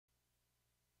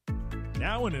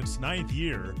Now in its 9th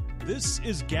year, this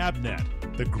is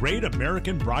GabNet, the Great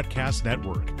American Broadcast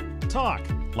Network. Talk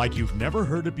like you've never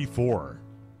heard it before.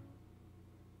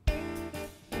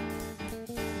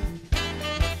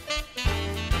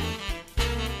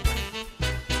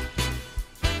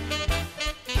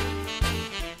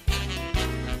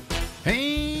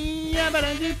 Hey,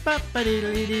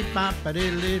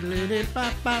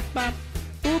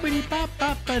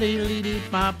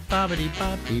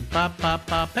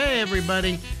 hey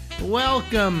everybody,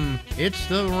 welcome. It's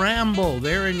the Ramble.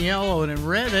 There in yellow and in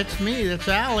red, that's me, that's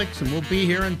Alex, and we'll be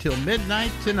here until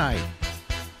midnight tonight.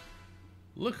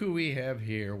 Look who we have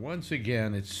here. Once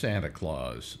again, it's Santa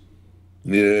Claus.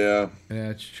 Yeah.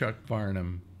 That's Chuck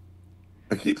Farnham.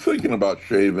 I keep thinking about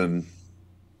shaving.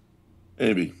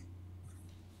 Maybe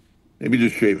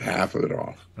just shave half of it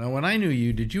off. Now, when I knew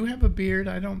you, did you have a beard?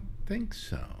 I don't think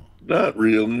so. Not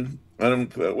really. I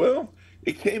don't. Well,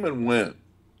 it came and went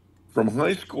from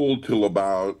high school till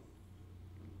about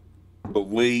the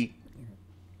late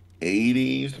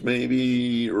 80s,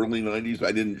 maybe early 90s.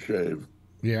 I didn't shave.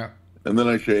 Yeah. And then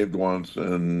I shaved once,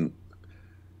 and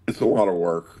it's a lot of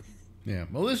work. Yeah.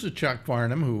 Well, this is Chuck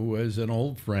Farnham, who was an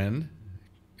old friend.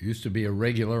 Used to be a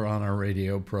regular on our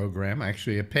radio program,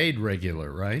 actually a paid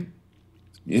regular, right?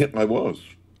 Yeah, I was.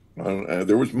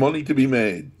 There was money to be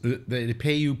made. Did they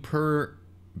pay you per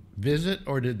visit,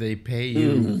 or did they pay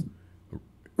you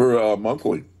for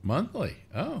monthly? Monthly.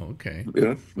 Oh, okay.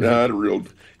 Yeah,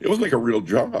 it was like a real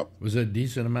job. Was it a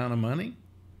decent amount of money?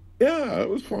 Yeah, it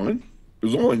was fine. It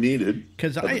was all I needed.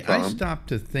 Because I stopped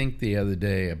to think the other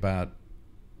day about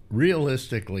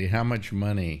realistically how much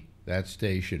money that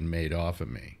station made off of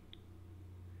me.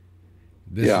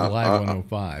 This is Live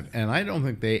 105, and I don't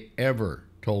think they ever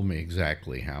told me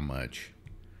exactly how much.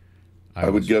 I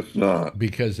would guess not.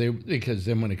 Because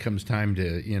then when it comes time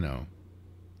to,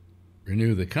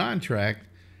 renew the contract,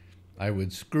 I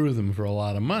would screw them for a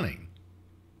lot of money.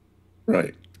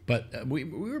 Right. But we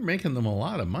were making them a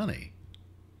lot of money.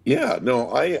 Yeah,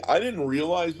 no, I didn't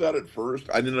realize that at first.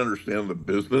 I didn't understand the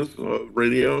business of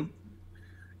radio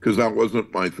because that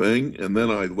wasn't my thing. And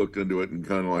then I looked into it and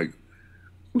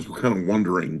was kind of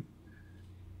wondering,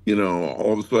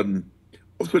 all of a sudden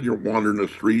you're wandering the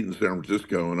street in San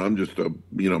Francisco and I'm just a,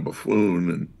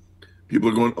 buffoon, and people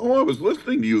are going, "Oh, I was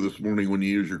listening to you this morning when you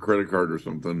use your credit card or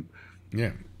something."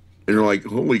 Yeah. And you're like,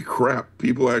 "Holy crap,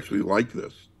 people actually like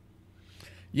this."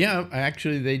 Yeah,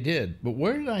 actually they did. But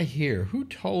where did I hear? Who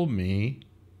told me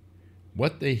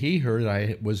he heard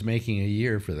I was making a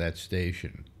year for that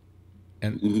station?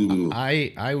 And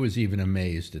I was even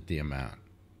amazed at the amount.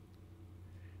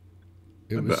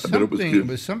 It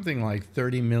was something like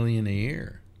 $30 million a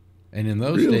year. And in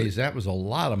those days, that was a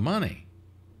lot of money.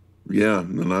 Yeah,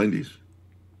 in the 90s.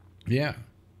 Yeah.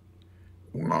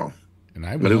 Wow. And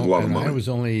I was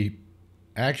only,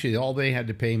 actually, all they had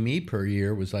to pay me per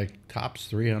year was like tops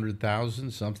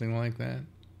 $300,000, something like that.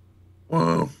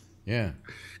 Wow. Yeah.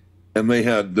 And they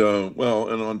had, and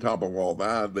on top of all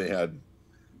that, they had,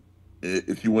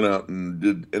 if you went out and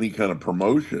did any kind of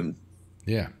promotion,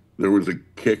 yeah, there was a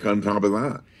kick on top of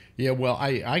that. Yeah, well,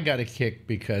 I got a kick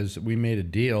because we made a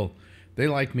deal. They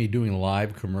liked me doing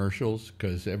live commercials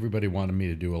because everybody wanted me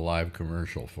to do a live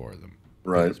commercial for them.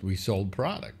 Right. We sold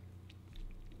product.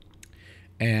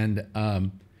 And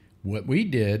what we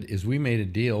did is we made a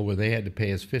deal where they had to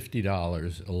pay us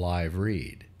 $50 a live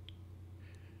read.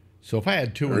 So if I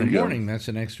had two in the morning, that's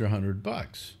an extra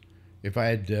 $100. If I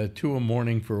had 2 in the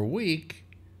morning for a week,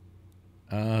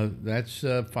 that's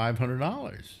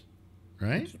 $500,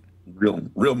 right?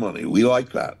 Real money. We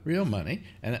like that. Real money.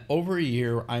 And over a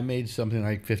year, I made something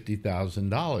like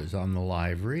 $50,000 on the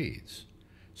live reads.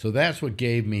 So that's what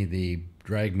dragged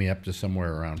me up to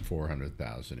somewhere around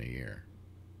 $400,000 a year.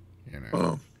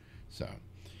 Oh. So,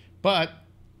 but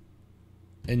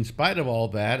in spite of all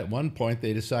that, at one point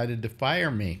they decided to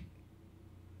fire me.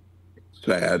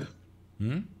 Sad.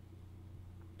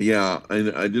 Yeah,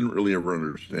 I didn't really ever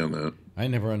understand that. I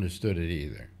never understood it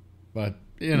either. But,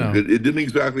 It didn't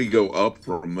exactly go up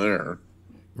from there.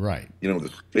 Right.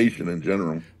 The station in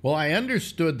general. Well, I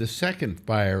understood the second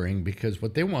firing because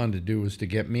what they wanted to do was to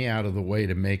get me out of the way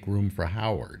to make room for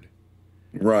Howard.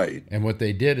 Right. And what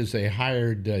they did is they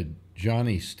hired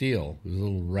Johnny Steele, who's a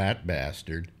little rat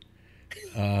bastard.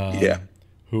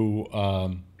 Who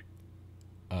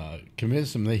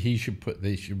convinced him that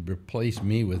they should replace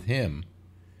me with him.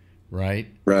 Right?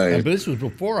 Right. But this was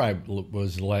before I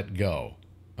was let go.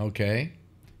 Okay?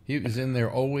 He was in there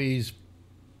always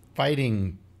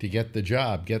fighting to get the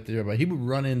job. But he would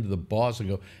run into the boss and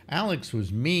go, "Alex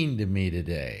was mean to me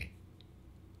today."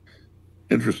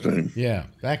 Interesting. Yeah,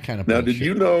 that kind of Now,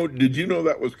 bullshit. did you know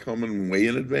that was coming way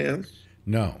in advance?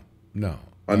 No, no.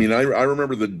 I mean, I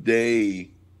remember the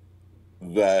day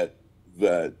that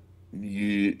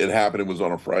it happened. It was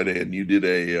on a Friday, and you did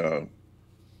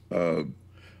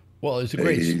Well, it's a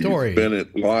great story.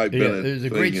 Bennett There's a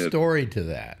great thing story to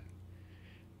that.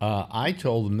 I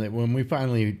told them that when we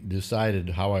finally decided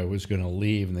how I was going to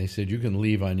leave, and they said you can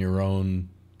leave on your own,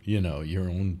 your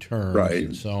own terms Right.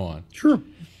 and so on. Sure.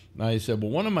 And I said,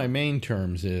 well, one of my main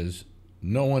terms is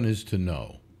no one is to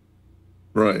know.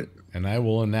 Right. And I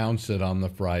will announce it on the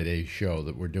Friday show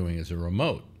that we're doing as a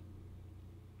remote.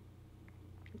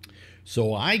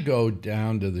 So I go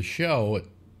down to the show at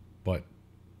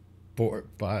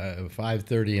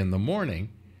 5:30 in the morning.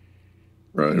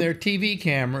 Right. And there are TV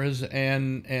cameras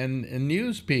and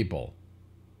news people.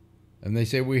 And they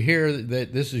say, we hear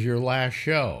that this is your last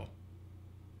show.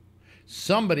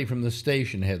 Somebody from the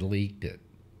station had leaked it.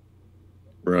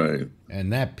 Right.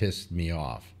 And that pissed me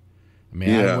off. I mean,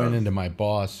 Yeah. I went into my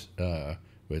boss, who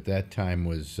at that time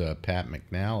was Pat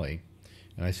McNally,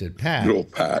 and I said, Pat, Good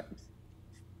old Pat.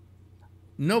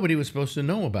 nobody was supposed to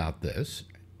know about this,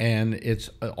 and it's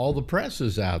all the press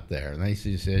is out there. And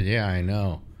he said, yeah, I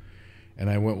know. And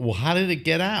I went, well, how did it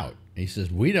get out? He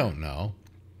says, we don't know.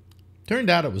 Turned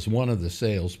out it was one of the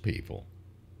salespeople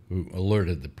who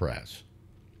alerted the press.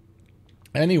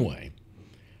 Anyway,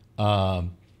 I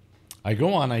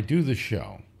go on, I do the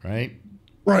show, right?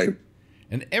 Right.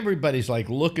 And everybody's like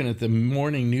looking at the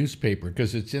morning newspaper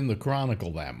because it's in the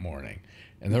Chronicle that morning.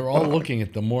 And they're all looking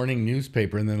at the morning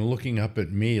newspaper and then looking up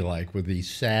at me like with these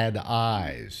sad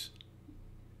eyes.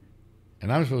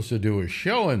 And I'm supposed to do a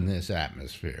show in this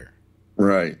atmosphere.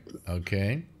 Right.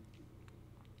 Okay?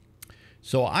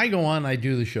 So I go on, I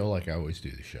do the show like I always do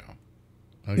the show.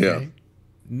 Okay? Yeah.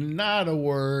 Not a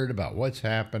word about what's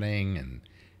happening and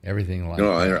everything like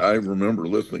No, that. I remember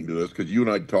listening to this because you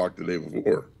and I talked the day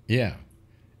before. Yeah.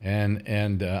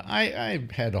 And I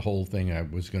had a whole thing I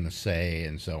was going to say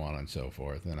and so on and so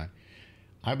forth. And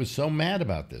I was so mad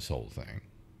about this whole thing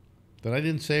that I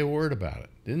didn't say a word about it.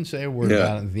 Didn't say a word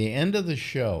about it. At the end of the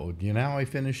show, do you know how I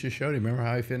finished the show? Do you remember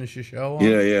how I finished the show?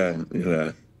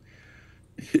 Yeah.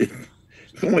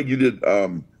 It's like you did,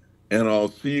 and I'll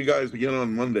see you guys again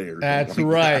on Monday or something. That's like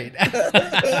right.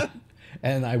 That.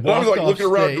 And I I walked was like off looking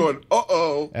stage. around going,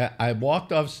 uh-oh. I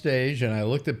walked off stage and I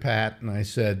looked at Pat and I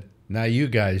said, now you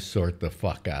guys sort the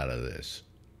fuck out of this.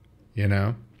 You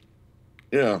know?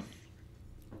 Yeah.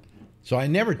 So I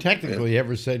never technically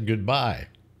ever said goodbye.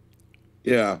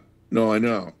 Yeah. No, I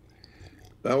know.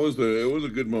 It was a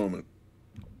good moment.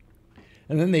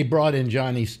 And then they brought in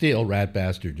Johnny Steele, rat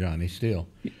bastard Johnny Steele.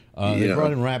 They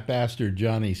brought in rat bastard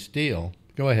Johnny Steele.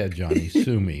 Go ahead, Johnny,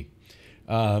 sue me.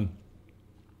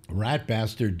 Rat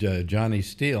bastard Johnny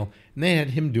Steele. And they had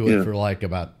him do it for like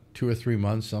about 2 or 3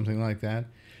 months, something like that.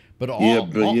 But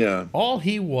all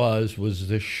he was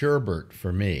the sherbet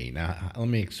for me. Now, let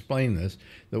me explain this.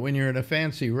 That when you're in a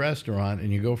fancy restaurant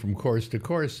and you go from course to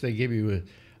course, they give you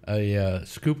a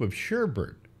scoop of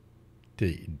sherbet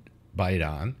to bite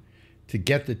on to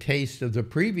get the taste of the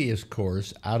previous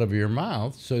course out of your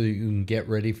mouth so that you can get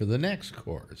ready for the next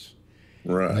course.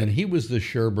 Right. And he was the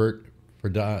sherbet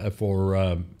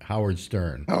for Howard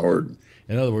Stern. Howard.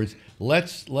 In other words,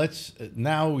 let's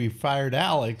now we fired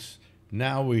Alex.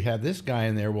 Now we have this guy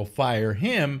in there. We'll fire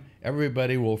him.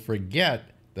 Everybody will forget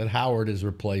that Howard is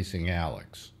replacing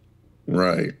Alex.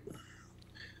 Right.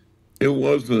 It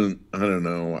wasn't. I don't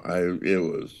know. It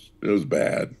was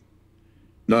bad.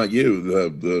 Not you.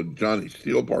 The Johnny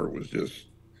Steele part was just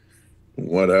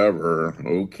whatever.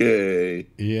 Okay.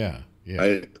 Yeah.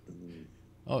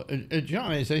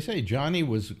 Johnny, as I say, Johnny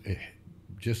was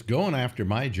just going after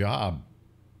my job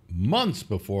months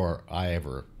before I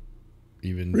ever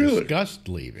even discussed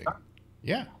leaving.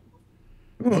 Yeah.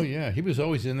 Oh, yeah. He was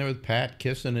always in there with Pat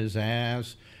kissing his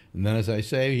ass. And then, as I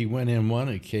say, he went in one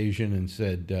occasion and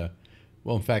said,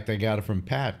 well, in fact, I got it from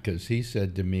Pat because he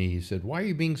said to me, he said, why are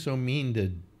you being so mean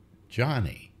to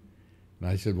Johnny? And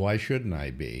I said, why shouldn't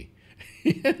I be?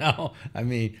 I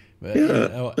mean,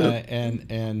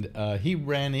 he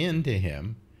ran into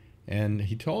him and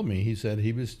he told me, he said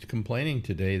he was complaining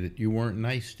today that you weren't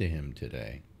nice to him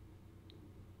today.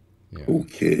 Yeah.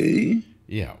 Okay.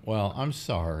 Yeah, well, I'm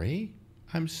sorry.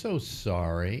 I'm so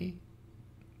sorry.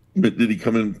 But did he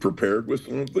come in prepared with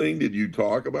something? Did you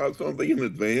talk about something in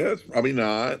advance? Probably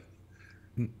not.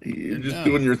 You're just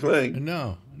doing your thing.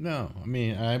 No. I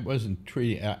mean, I wasn't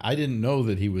treating. I didn't know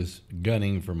that he was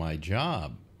gunning for my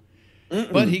job,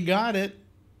 but he got it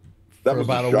for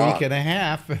about a week and a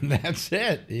half, and that's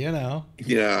it. You know.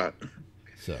 Yeah.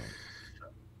 So.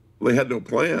 they had no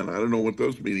plan. I don't know what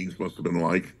those meetings must have been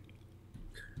like.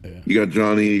 Yeah. You got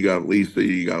Johnny, you got Lisa,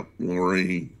 you got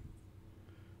Lori.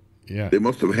 Yeah. They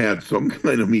must have had some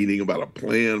kind of meeting about a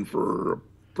plan for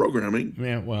programming.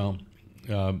 Yeah, well,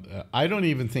 I don't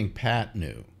even think Pat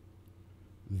knew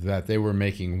that they were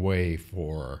making way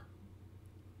for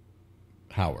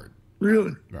Howard.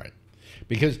 Really? Right.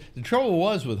 Because the trouble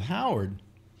was with Howard,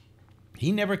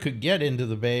 he never could get into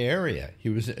the Bay Area. He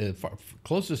was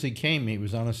closest he came. He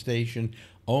was on a station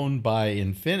owned by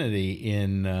Infinity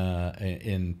in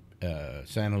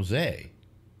San Jose.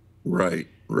 Right.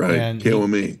 Right. And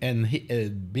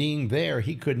KOME. Being there,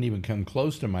 he couldn't even come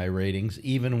close to my ratings,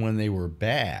 even when they were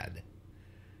bad.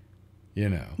 You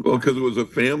know. Well, because it was a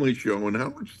family show, and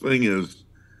Howard's thing is,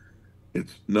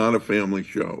 it's not a family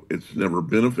show. It's never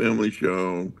been a family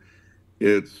show.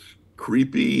 It's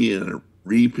creepy and it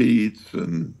repeats.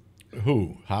 And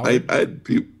who? Howard? I had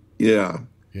people, yeah.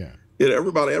 Yeah.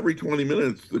 About every 20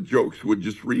 minutes, the jokes would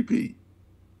just repeat.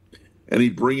 And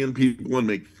he'd bring in people and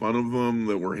make fun of them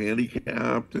that were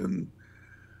handicapped. And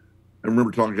I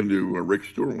remember talking to Rick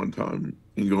Stewart one time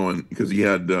and going, because he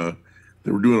had,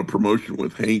 they were doing a promotion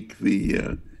with Hank,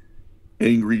 the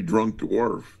angry drunk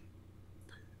dwarf.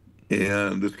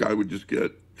 And this guy would just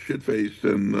get shit-faced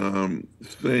and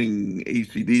sing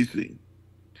AC/DC.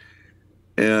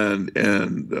 And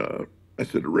I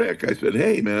said to Rick, I said,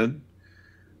 hey, man,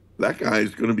 that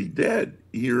guy's going to be dead.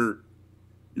 You're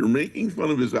making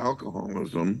fun of his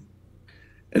alcoholism,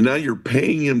 and now you're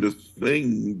paying him to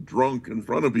sing drunk in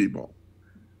front of people.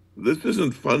 This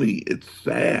isn't funny. It's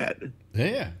sad.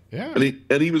 Yeah, yeah.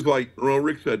 And he was like, well,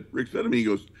 Rick said to me, he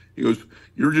goes,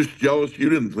 you're just jealous you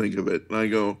didn't think of it. And I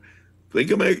go,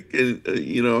 think of making,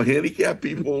 handicapped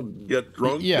people get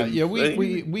drunk. Yeah,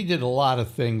 we did a lot of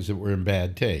things that were in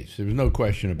bad taste. There was no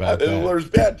question about that. There's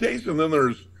bad taste, and then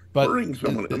there's hurting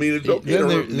someone. I mean, it's okay to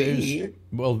hurt me.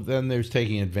 Well, then there's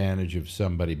taking advantage of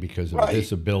somebody because of a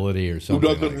disability or something.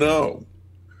 Who doesn't know?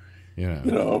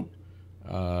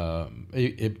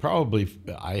 It probably,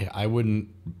 I wouldn't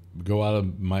go out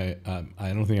of my, I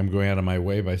don't think I'm going out of my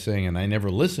way by saying, and I never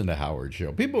listened to Howard's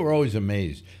show. People were always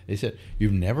amazed. They said,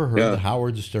 you've never heard the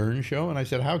Howard Stern show? And I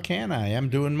said, how can I? I'm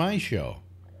doing my show.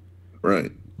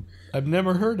 Right. I've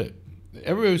never heard it.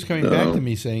 Everybody was coming back to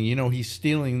me saying, he's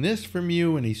stealing this from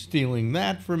you and he's stealing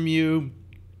that from you.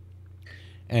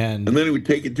 And then he would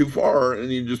take it too far and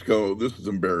you just go, this is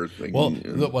embarrassing. Well,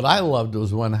 what I loved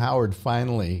was when Howard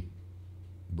finally,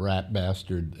 rat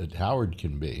bastard that Howard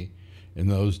can be, in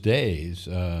those days,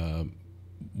 went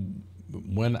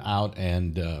out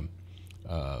and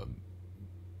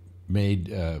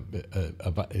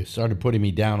started putting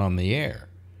me down on the air,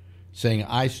 saying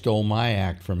I stole my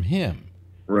act from him.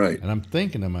 Right. And I'm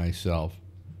thinking to myself,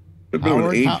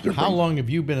 Howard, how long have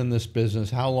you been in this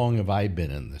business? How long have I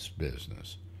been in this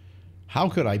business? How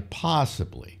could I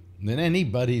possibly, in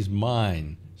anybody's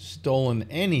mind, stolen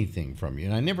anything from you?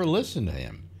 And I never listened to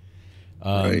him.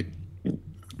 Right.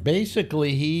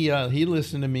 Basically, he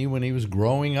listened to me when he was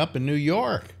growing up in New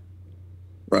York.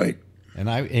 Right. And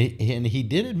he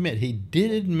did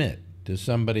admit to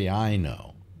somebody I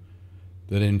know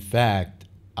that in fact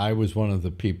I was one of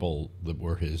the people that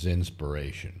were his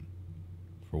inspiration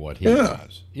for what he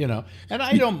does. And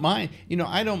I don't mind.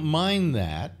 I don't mind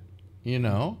that.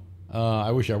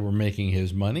 I wish I were making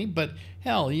his money, but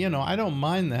hell, I don't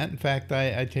mind that. In fact,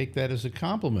 I take that as a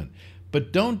compliment.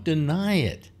 But don't deny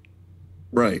it.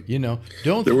 Right. Don't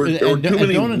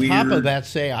on top of that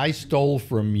say I stole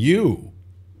from you.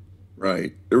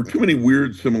 Right. There were too many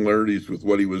weird similarities with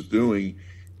what he was doing,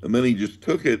 and then he just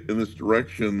took it in this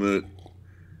direction that,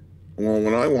 well,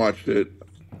 when I watched it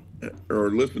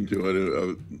or listened to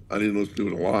it, I didn't listen to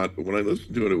it a lot, but when I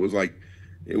listened to it, it was like,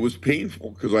 it was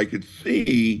painful because I could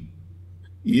see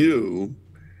you,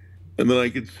 and then I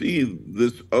could see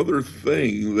this other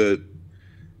thing that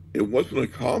it wasn't a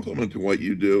compliment to what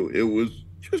you do. It was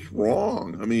just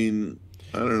wrong. I mean,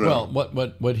 I don't know.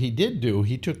 Well, what he did do,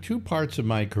 he took two parts of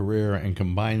my career and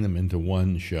combined them into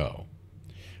one show.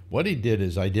 What he did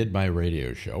is I did my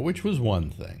radio show, which was one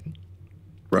thing.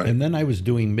 Right. And then I was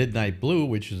doing Midnight Blue,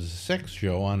 which is a sex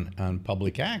show on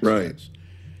public access. Right.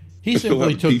 He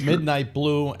simply took Midnight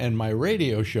Blue and my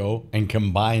radio show and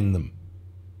combined them.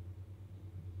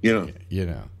 Yeah.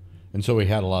 And so we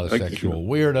had a lot of sexual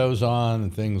weirdos on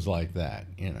and things like that,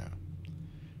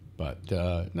 But,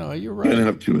 no, you're right. Can't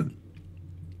have two.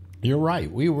 You're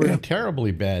right. We were in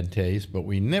terribly bad taste, but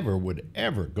we never would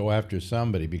ever go after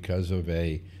somebody because of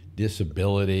a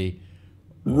disability.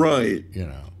 Right.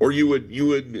 Or you would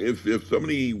if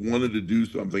somebody wanted to do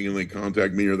something and they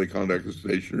contact me or they contact the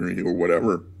station or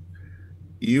whatever,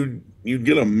 you'd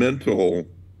get a mental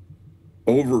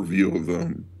overview of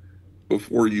them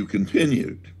before you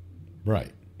continued.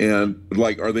 Right. And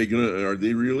like, are they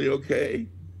really okay?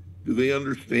 Do they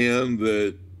understand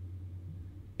that,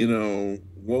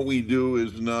 what we do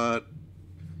is not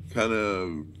kind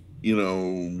of,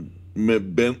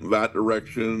 bent that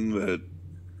direction, that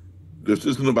this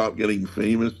isn't about getting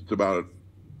famous. It's about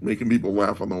making people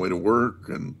laugh on the way to work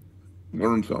and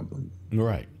learn something.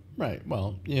 Right. Right.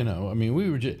 Well, I mean,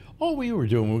 all we were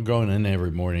doing, we were going in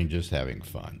every morning just having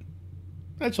fun.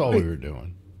 That's all we were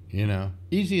doing.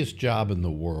 Easiest job in the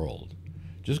world.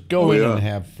 Just go in and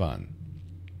have fun.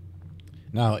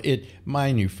 Now,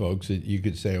 mind you, folks, you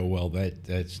could say, oh, well,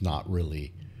 that's not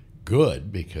really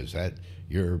good, because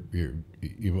you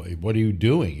what are you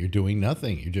doing? You're doing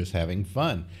nothing. You're just having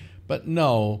fun. But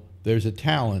no, there's a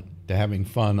talent to having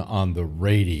fun on the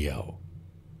radio.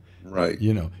 Right.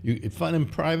 Fun in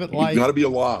private life. You got to be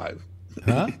alive.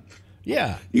 Huh?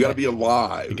 Yeah. You got to be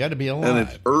alive. You got to be alive. And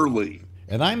it's early.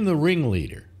 And I'm the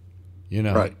ringleader.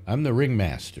 Right. I'm the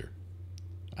ringmaster.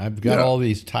 I've got all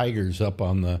these tigers up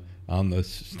on the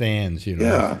stands,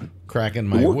 cracking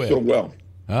my whip. It works so well.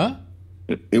 Huh?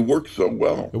 It works so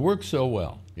well. It works so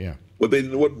well. Yeah.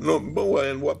 And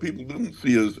what people didn't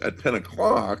see is at 10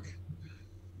 o'clock,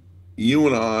 you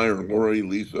and I, or Lori,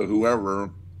 Lisa, whoever,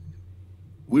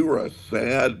 we were a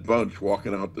sad bunch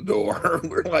walking out the door.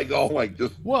 We're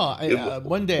just. Well,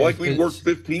 one day, we worked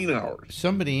 15 hours.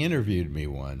 Somebody interviewed me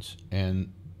once,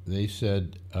 and they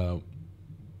said,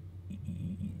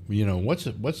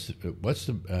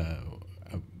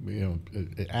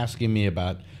 asking me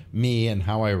about me and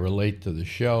how I relate to the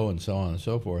show and so on and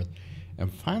so forth.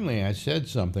 And finally, I said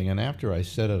something, and after I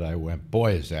said it, I went,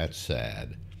 "Boy, is that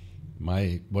sad."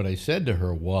 What I said to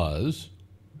her was,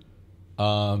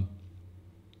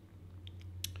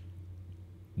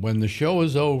 when the show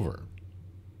is over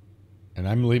and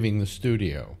I'm leaving the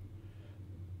studio,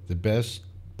 the best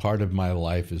part of my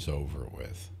life is over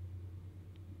with.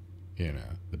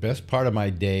 The best part of my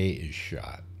day is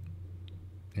shot.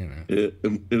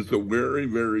 It's a very,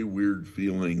 very weird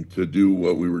feeling to do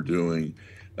what we were doing,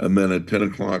 and then at 10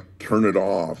 o'clock, turn it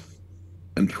off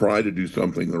and try to do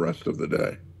something the rest of the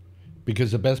day.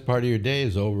 Because the best part of your day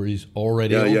is over. He's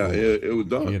already over. Yeah, it was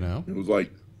done. It was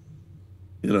like,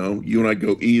 you and I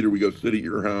go eat, or we go sit at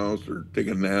your house, or take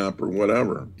a nap, or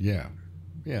whatever. Yeah.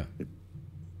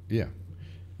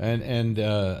 And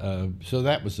so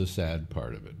that was the sad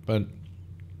part of it. But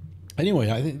anyway,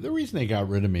 I think the reason they got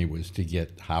rid of me was to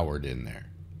get Howard in there.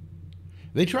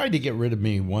 They tried to get rid of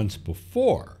me once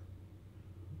before,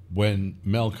 when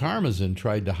Mel Karmazin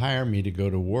tried to hire me to go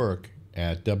to work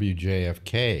at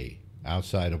WJFK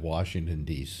outside of Washington,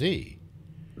 D.C.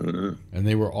 And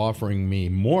they were offering me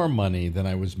more money than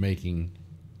I was making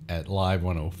at Live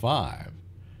 105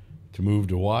 to move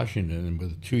to Washington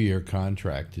with a 2-year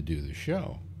contract to do the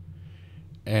show.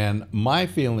 And my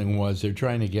feeling was they're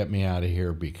trying to get me out of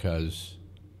here because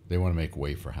they want to make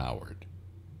way for Howard.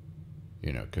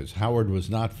 Because Howard was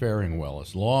not faring well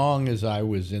as long as I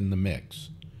was in the mix.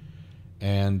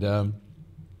 And,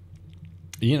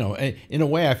 in a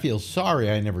way, I feel sorry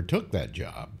I never took that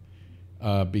job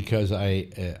because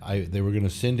they were going to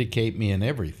syndicate me and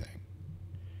everything.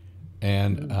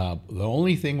 And the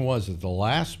only thing was, at the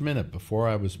last minute before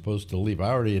I was supposed to leave, I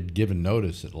already had given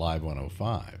notice at Live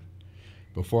 105.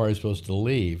 Before I was supposed to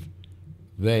leave,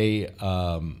 they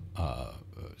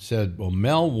said, well,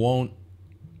 Mel won't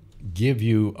give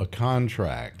you a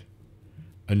contract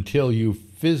until you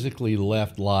physically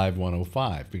left Live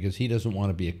 105, because he doesn't want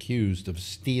to be accused of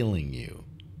stealing you.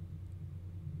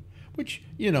 Which,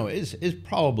 is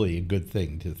probably a good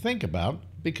thing to think about,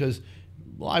 because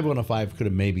Live 105 could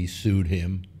have maybe sued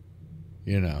him,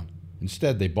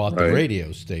 Instead, they bought the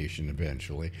radio station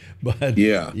eventually. But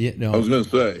yeah, I was going to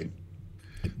say,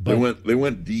 they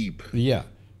went deep. Yeah.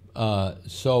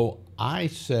 So I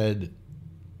said,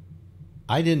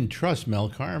 I didn't trust Mel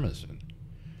Karmazin.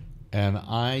 And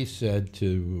I said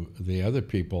to the other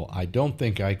people, I don't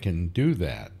think I can do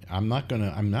that. I'm not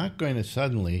going to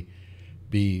suddenly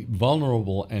be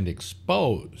vulnerable and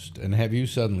exposed and have you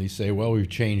suddenly say, well, we've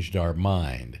changed our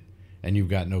mind and you've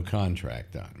got no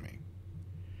contract on me.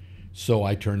 So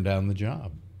I turned down the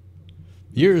job.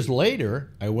 Years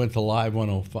later, I went to Live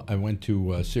 105. I went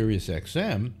to Sirius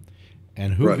XM,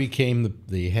 and who became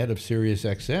the head of Sirius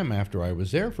XM after I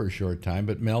was there for a short time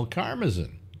but Mel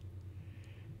Karmazin.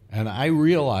 And I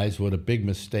realized what a big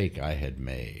mistake I had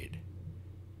made,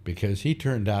 because he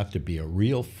turned out to be a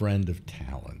real friend of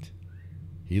talent.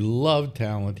 He loved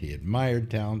talent. He admired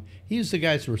talent. He's the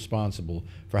guy that's responsible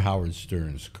for Howard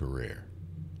Stern's career.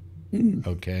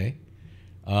 Okay?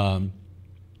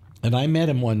 And I met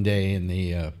him one day in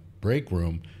the break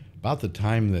room about the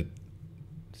time that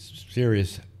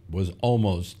Sirius was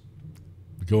almost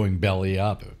going belly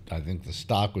up. I think the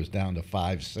stock was down to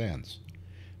 5 cents.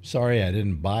 Sorry I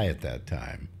didn't buy it that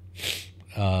time.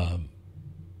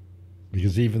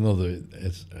 Because even though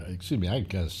excuse me, I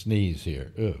got a sneeze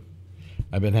here. Ugh.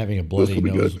 I've been having a bloody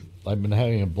nose. Good. I've been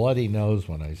having a bloody nose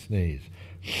when I sneeze.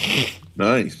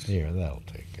 Nice. Here, that'll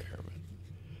take care of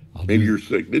it. Maybe you're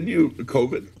sick. Didn't you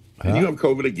COVID? Did you have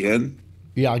COVID again?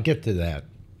 Yeah, I'll get to that.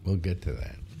 We'll get to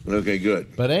that. Okay,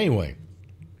 good. But anyway,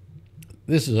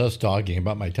 this is us talking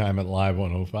about my time at Live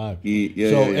 105. Yeah.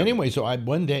 Anyway, so I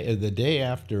one day, the day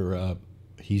after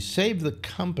he saved the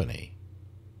company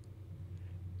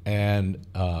and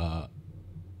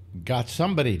got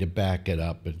somebody to back it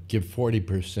up and give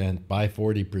 40%, buy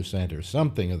 40% or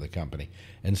something of the company,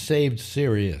 and saved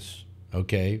Sirius,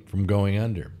 okay, from going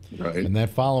under. Right. And that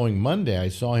following Monday, I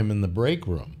saw him in the break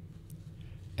room,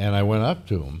 and I went up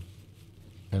to him,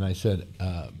 and I said,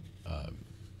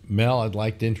 Mel, I'd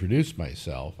like to introduce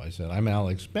myself. I said, I'm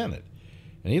Alex Bennett.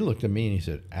 And he looked at me and he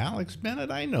said, Alex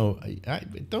Bennett, I know.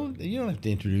 You don't have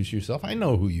to introduce yourself. I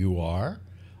know who you are.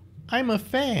 I'm a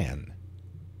fan.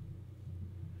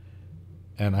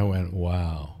 And I went,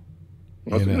 wow.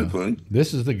 That's a good thing.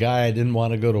 This is the guy I didn't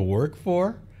want to go to work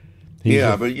for.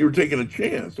 But you were taking a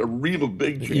chance, a real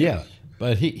big chance. Yeah,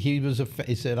 but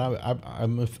he said,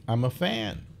 I'm a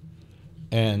fan.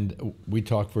 And we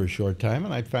talked for a short time,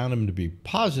 and I found him to be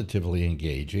positively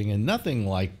engaging and nothing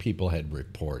like people had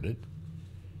reported.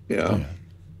 Yeah.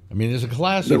 I mean, there's a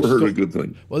classic... Never heard a good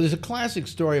thing. Well, there's a classic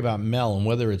story about Mel, and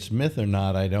whether it's myth or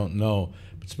not, I don't know.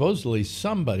 But supposedly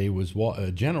somebody was...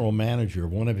 a general manager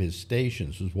of one of his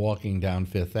stations was walking down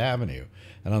Fifth Avenue.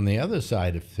 And on the other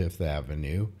side of Fifth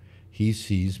Avenue, he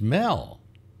sees Mel.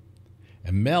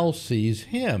 And Mel sees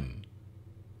him.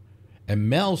 And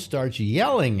Mel starts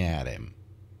yelling at him.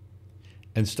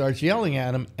 And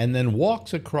then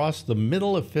walks across the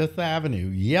middle of Fifth Avenue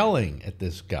yelling at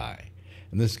this guy.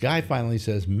 And this guy finally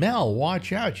says, Mel,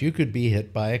 watch out, you could be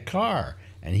hit by a car.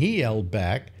 And he yelled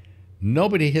back,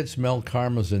 nobody hits Mel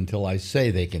Karmazin until I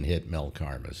say they can hit Mel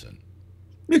Karmazin.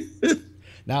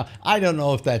 Now, I don't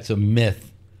know if that's a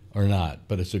myth or not,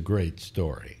 but it's a great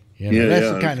story.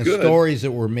 That's the kind of stories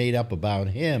that were made up about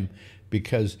him,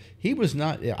 because he was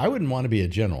not, I wouldn't want to be a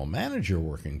general manager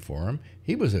working for him.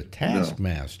 He was a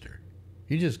taskmaster.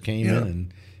 He just came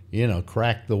in and,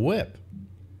 cracked the whip.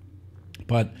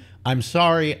 But I'm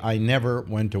sorry I never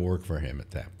went to work for him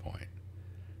at that point.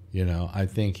 I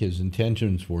think his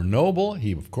intentions were noble.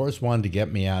 He, of course, wanted to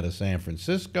get me out of San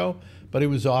Francisco, but he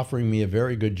was offering me a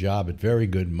very good job at very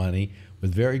good money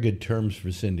with very good terms for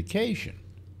syndication.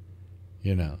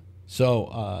 So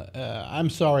I'm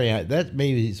sorry. That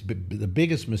maybe the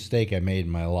biggest mistake I made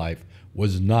in my life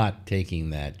was not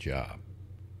taking that job.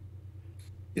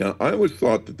 Yeah, I always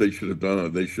thought that they should have done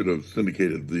it. They should have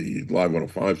syndicated the Live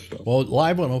 105 stuff. Well,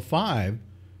 Live 105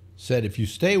 said, if you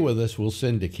stay with us, we'll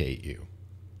syndicate you.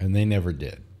 And they never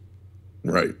did.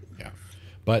 Right. Yeah.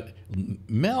 But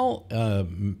Mel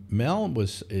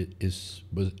is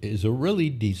a really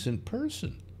decent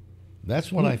person.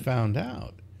 That's what I found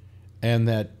out. And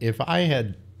that if I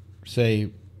had,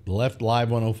 say, left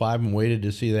Live 105 and waited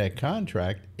to see that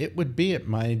contract, it would be at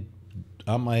my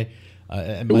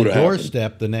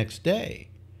doorstep the next day,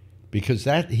 because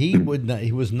he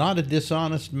was not a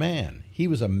dishonest man. He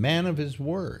was a man of his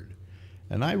word,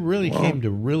 and I really came to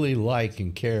really like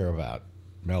and care about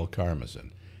Mel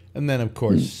Karmazin. And then, of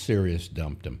course, Sirius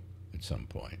dumped him at some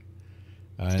point.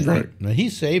 Right. Now he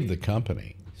saved the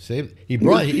company.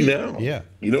 Now. Yeah.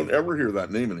 You don't ever hear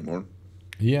that name anymore.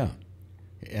 Yeah,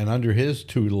 and under his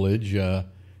tutelage,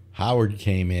 Howard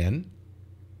came in.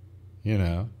 He's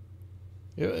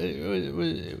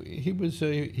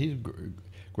a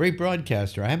great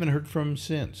broadcaster. I haven't heard from him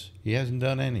since. He hasn't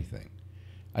done anything.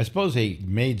 I suppose he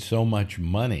made so much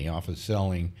money off of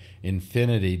selling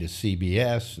Infinity to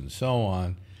CBS and so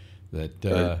on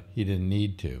that he didn't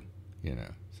need to,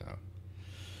 So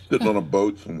sitting on a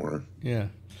boat somewhere. Yeah,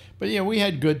 but we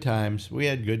had good times.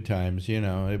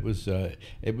 It was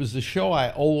the show I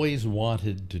always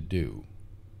wanted to do.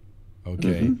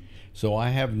 Okay. Mm-hmm. So I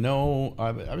have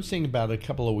I was thinking about it a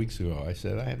couple of weeks ago. I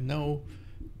said, I have no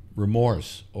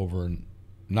remorse over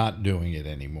not doing it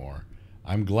anymore.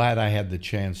 I'm glad I had the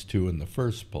chance to in the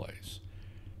first place.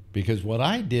 Because what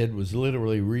I did was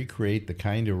literally recreate the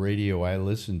kind of radio I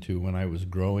listened to when I was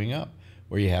growing up,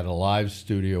 where you had a live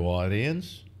studio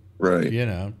audience. Right.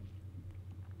 Yep.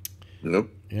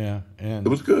 Yeah. And it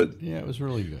was good. Yeah, it was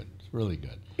really good. It's really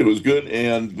good. It was good,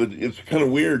 but it's kind of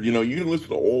weird. You can listen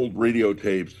to old radio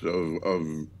tapes of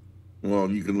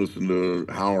you can listen to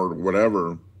Howard or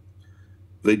whatever,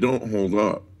 they don't hold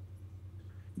up.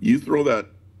 You throw that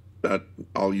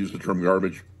I'll use the term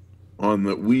garbage on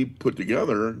that we put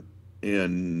together,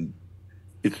 and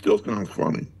it still sounds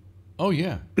funny. Oh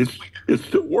yeah, it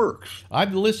still works.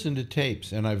 I've listened to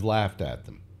tapes and I've laughed at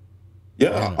them.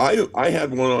 Yeah, I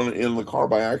had one on in the car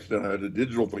by accident. I had a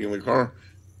digital thing in the car,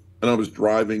 and I was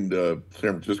driving to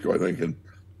San Francisco, I think, and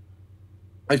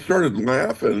I started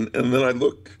laughing, and then I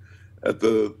looked at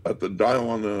the dial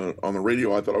on the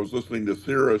radio. I thought I was listening to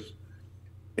Sirius,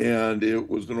 and it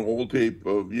was an old tape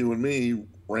of you and me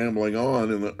rambling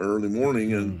on in the early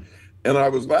morning, and I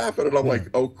was laughing, and I'm like,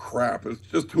 oh crap, it's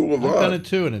just two of us. I've done it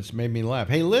too, and it's made me laugh.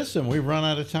 Hey, listen, we've run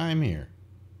out of time here.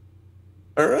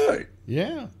 All right.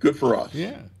 Yeah. Good for us.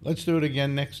 Yeah. Let's do it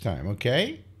again next time,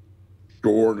 okay?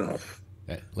 Sure enough.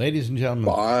 Ladies and gentlemen,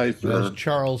 bye, sir. That's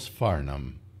Charles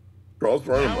Farnham. Charles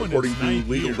Farnham, according to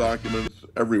legal documents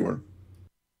everywhere.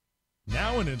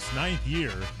 Now in its 9th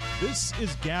year, this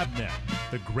is GabNet,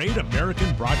 the great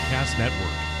American broadcast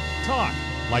network. Talk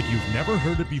like you've never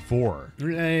heard it before.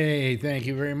 Hey, thank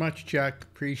you very much, Chuck.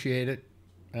 Appreciate it.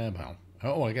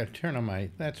 Well, I got to turn on my.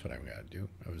 That's what I've got to do.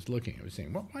 I was looking. I was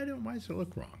saying, well, why does it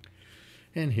look wrong?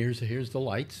 And here's the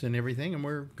lights and everything, and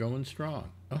we're going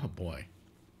strong. Oh boy.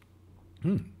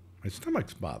 My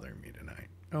stomach's bothering me tonight.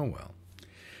 Oh well.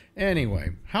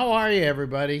 Anyway, how are you,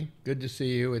 everybody? Good to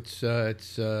see you. It's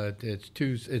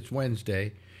Tuesday. It's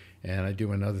Wednesday, and I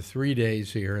do another 3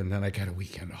 days here, and then I got a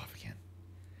weekend off again.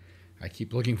 I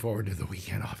keep looking forward to the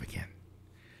weekend off again.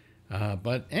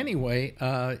 But anyway,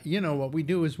 what we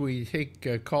do is we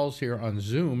take calls here on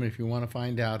Zoom. If you want to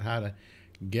find out how to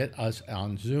get us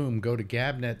on Zoom, go to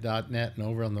gabnet.net, and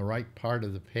over on the right part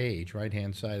of the page,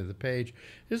 right-hand side of the page,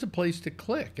 there's a place to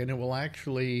click, and it will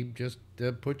actually just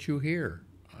put you here.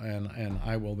 And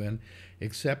I will then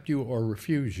accept you or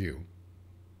refuse you,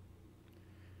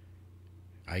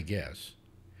 I guess.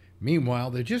 Meanwhile,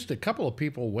 there's just a couple of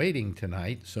people waiting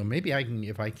tonight, so maybe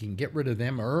if I can get rid of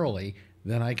them early,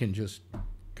 then I can just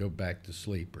go back to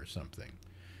sleep or something.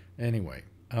 Anyway,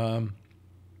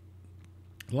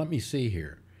 let me see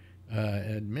here.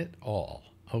 Admit all.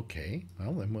 Okay,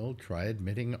 well, then we'll try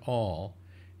admitting all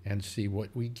and see what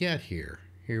we get here.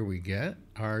 Here we get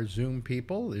our Zoom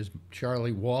people. There's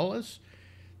Charlie Wallace.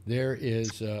 There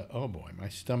is, oh boy, my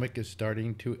stomach is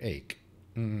starting to ache.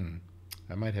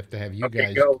 I might have to have you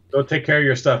guys. Go take care of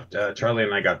your stuff. Charlie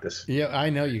and I got this. Yeah, I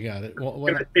know you got it. Well,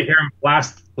 we're going to sit here and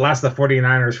blast the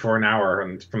 49ers for an hour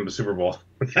from the Super Bowl.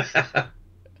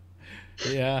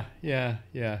 Yeah.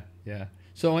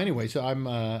 So anyway, so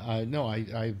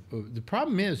the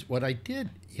problem is what I did,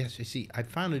 yes, you see, I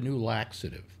found a new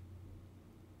laxative.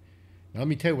 Now, let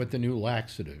me tell you what the new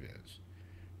laxative is.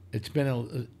 It's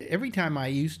been every time I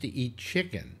used to eat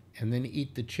chicken and then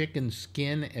eat the chicken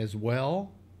skin as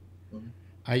well,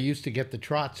 I used to get the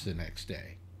trots the next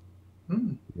day.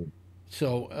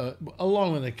 So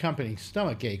along with the accompanying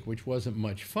stomach ache, which wasn't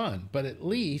much fun, but at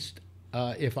least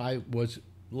if I was,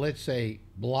 let's say,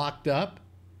 blocked up,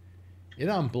 it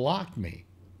unblocked me.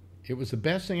 It was the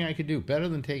best thing I could do, better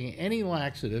than taking any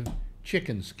laxative,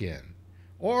 chicken skin.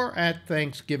 Or at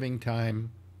Thanksgiving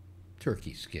time,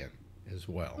 turkey skin as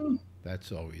well.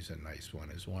 That's always a nice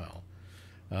one as well.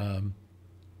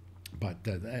 But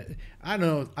I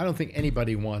don't think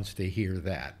anybody wants to hear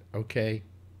that. Okay,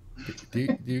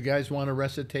 do you guys want a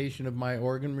recitation of my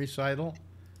organ recital?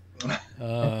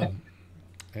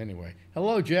 Anyway,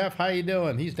 hello Jeff. How you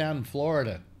doing? He's down in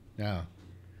Florida now.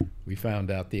 We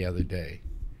found out the other day.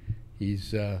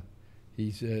 He's how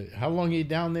long are you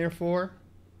down there for?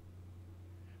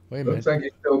 Wait a minute. Looks like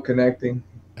he's still connecting.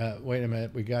 Wait a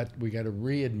minute. We got to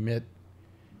readmit.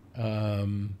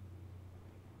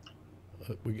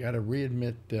 We got to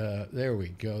readmit. There we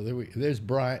go. There's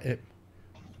Brian.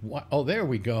 There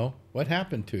we go. What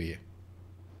happened to you?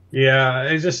 Yeah,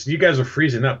 it's just you guys are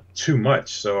freezing up too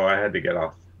much, so I had to get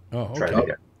off. Oh,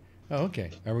 okay. Oh,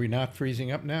 okay. Are we not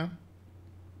freezing up now?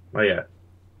 Oh yeah.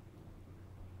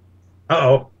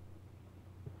 Uh-oh.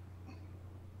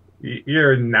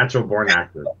 You're a natural born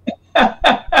actor.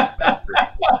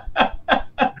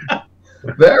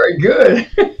 Very good.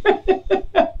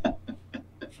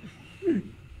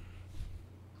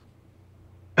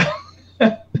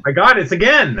 I got it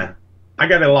again. I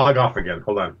got to log off again.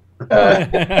 Hold on.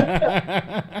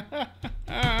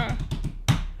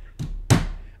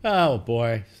 Oh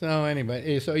boy. So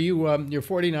anyway, so your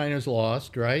 49ers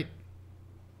lost, right?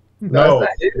 No.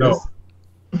 That's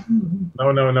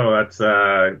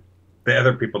the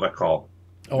other people that call.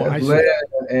 Oh, I see.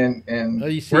 And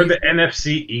we're the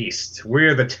NFC East.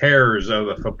 We're the terrors of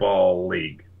the football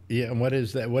league. Yeah, and what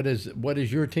is that? What is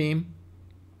your team?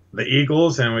 The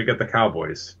Eagles, and we got the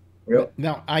Cowboys. Yep.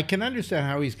 Now, I can understand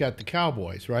how he's got the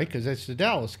Cowboys, right? Because that's the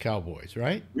Dallas Cowboys,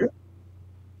 right? Yep.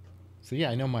 So, yeah,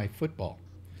 I know my football.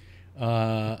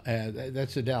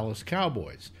 That's the Dallas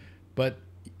Cowboys. But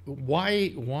why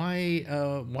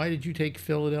did you take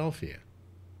Philadelphia?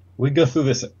 We go through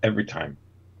this every time.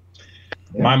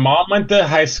 Yeah. My mom went to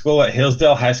high school at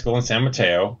Hillsdale High School in San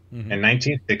Mateo Mhm. in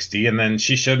 1960, and then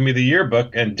she showed me the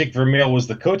yearbook, and Dick Vermeil was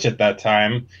the coach at that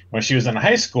time when she was in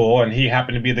high school, and he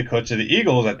happened to be the coach of the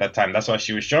Eagles at that time. That's why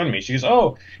she was showing me. She goes,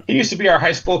 "Oh, he used to be our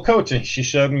high school coach," and she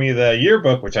showed me the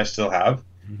yearbook, which I still have,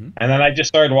 Mhm. and then I just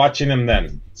started watching him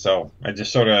then. So I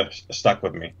just sort of stuck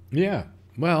with me. Yeah.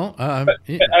 Well, I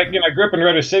grew up in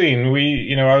Redwood City, and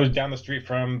I was down the street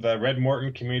from the Red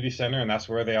Morton Community Center, and that's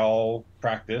where they all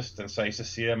practiced. And so I used to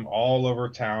see them all over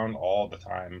town all the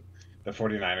time, the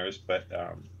 49ers. But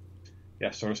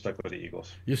yeah, sort of stuck with the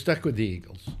Eagles. you're stuck with the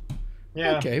Eagles.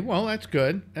 Yeah. Okay, well, that's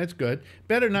good. That's good.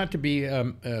 Better not to be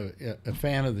a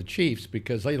fan of the Chiefs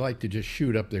because they like to just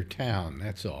shoot up their town.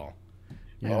 That's all.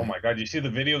 Yeah. Oh my God! You see the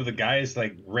video of the guys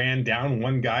like ran down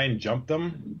one guy and jumped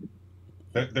him?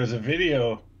 There's a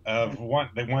video of one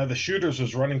of the shooters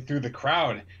was running through the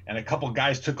crowd, and a couple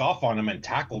guys took off on him and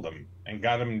tackled him and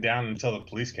got him down until the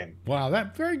police came. Wow,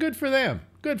 that very good for them.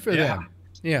 Good for them.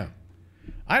 Yeah.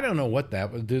 I don't know what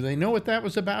that was. Do they know what that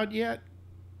was about yet?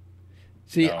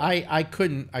 See, No. I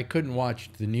couldn't watch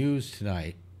the news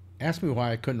tonight. Ask me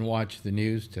why I couldn't watch the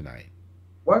news tonight.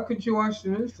 Why couldn't you watch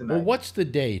the news tonight? Well, what's the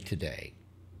day today?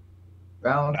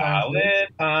 Valentine's Day.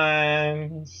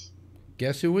 Valentine's.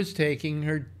 Guess who was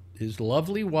taking his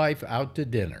lovely wife out to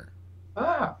dinner?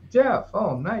 Ah, Jeff.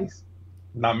 Oh, nice.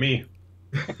 Not me.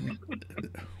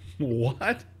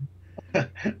 What?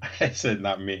 I said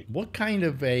not me. What kind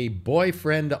of a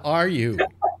boyfriend are you?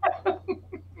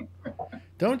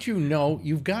 Don't you know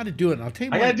you've got to do it? And I'll tell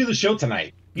you I what. gotta do the show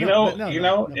tonight. No,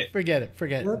 forget it.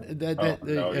 Forget What? it.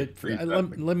 No, freeze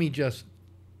that. Let me just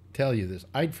tell you this.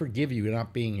 I'd forgive you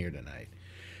not being here tonight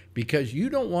because you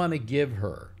don't want to give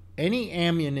her any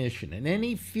ammunition in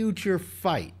any future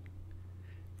fight.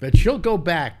 But she'll go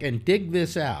back and dig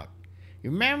this out. You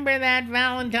remember that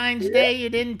Valentine's Day you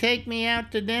didn't take me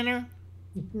out to dinner?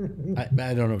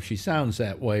 I don't know if she sounds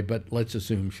that way, but let's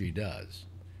assume she does.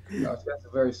 No, she has a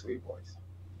very sweet voice.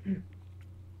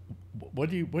 What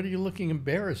are you looking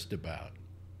embarrassed about?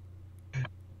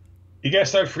 You guys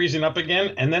start freezing up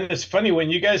again, and then it's funny when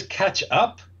you guys catch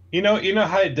up. You know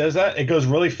how it does that? It goes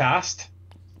really fast.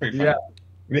 Pretty funny.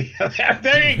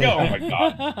 There you go. Oh my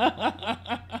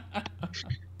God.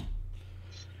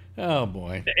 Oh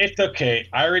boy. It's okay.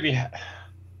 I already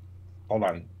hold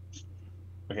on.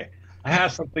 Okay. I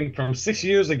have something from 6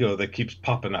 years ago that keeps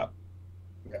popping up.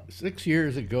 6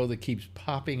 years ago that keeps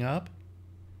popping up.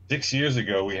 6 years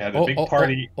ago we had a big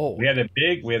party. Oh. We had a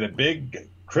big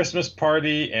Christmas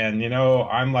party, and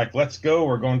I'm like, let's go.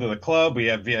 We're going to the club. We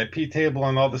have VIP table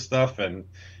and all this stuff, and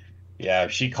yeah,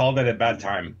 she called it a bad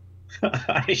time.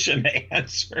 I shouldn't have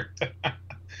answered.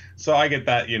 So I get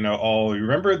that, oh,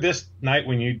 remember this night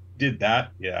when you did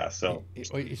that? Yeah, so.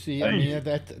 You see, I mean,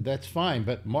 that's fine,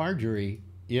 but Marjorie,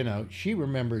 she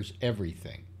remembers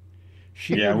everything.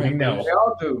 Yeah, we know. They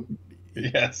all do.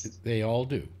 Yes. They all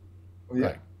do. Yeah.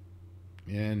 Right.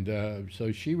 And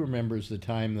so she remembers the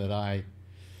time that I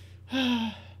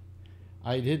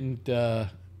didn't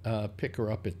pick her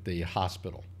up at the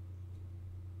hospital.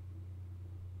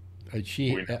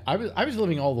 I was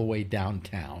living all the way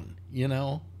downtown,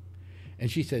 and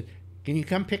she said, "Can you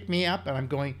come pick me up?" And I'm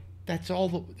going, "That's all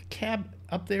the cab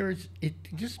up there is.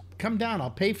 Just come down. I'll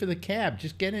pay for the cab.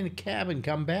 Just get in a cab and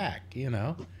come back."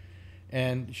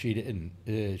 And she didn't.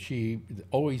 She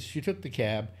took the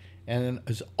cab, and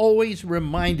has always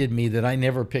reminded me that I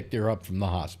never picked her up from the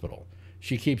hospital.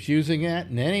 She keeps using that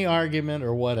in any argument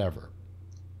or whatever.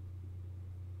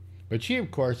 But she, of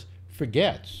course,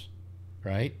 forgets,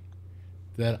 right,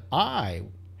 that I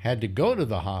had to go to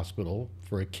the hospital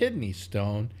for a kidney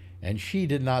stone, and she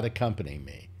did not accompany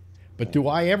me. But do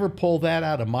I ever pull that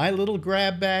out of my little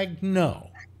grab bag?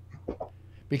 No.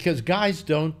 Because guys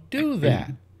don't do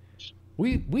that.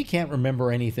 We can't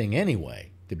remember anything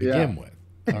anyway, to begin with.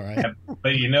 All right.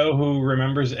 But you know who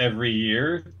remembers every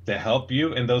year to help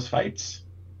you in those fights?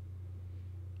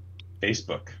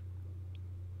 Facebook.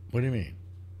 What do you mean?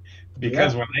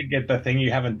 Because when I get the thing, you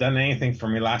haven't done anything for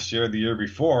me last year or the year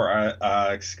before.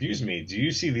 Excuse me. Do you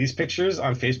see these pictures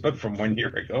on Facebook from 1 year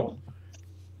ago?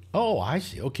 Oh, I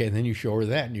see. Okay, and then you show her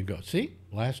that, and you go, "See,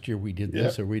 last year we did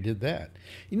this or we did that."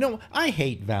 I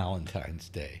hate Valentine's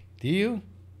Day. Do you?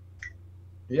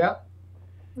 Yeah.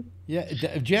 Yeah,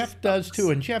 Jeff does too,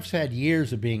 and Jeff's had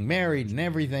years of being married and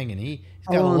everything, and he's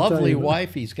got a won't tell lovely you.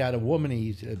 wife. He's got a woman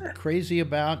he's crazy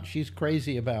about. She's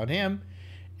crazy about him,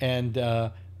 and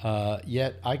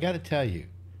yet I got to tell you,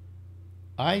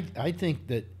 I think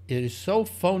that it is so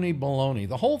phony baloney.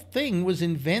 The whole thing was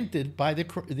invented by the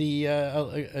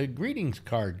greetings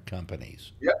card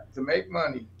companies Yep, to make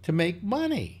money. to make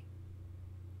money.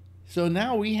 So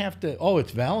now we have to, oh,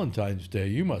 it's Valentine's Day.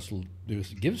 You must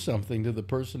give something to the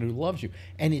person who loves you.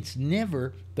 And it's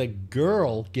never the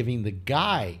girl giving the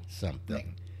guy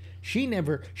something. She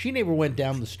never went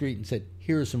down the street and said,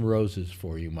 here are some roses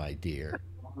for you, my dear.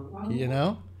 You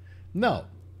know? No.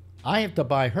 I have to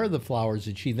buy her the flowers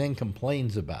that she then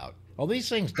complains about. Oh, these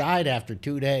things died after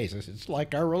 2 days. I said, it's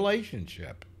like our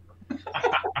relationship.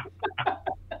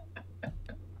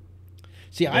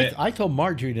 See, I told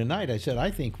Marjorie tonight, I said,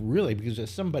 I think really, because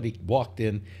somebody walked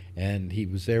in and he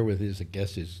was there with his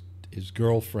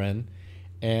girlfriend,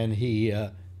 and she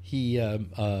had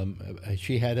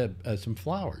some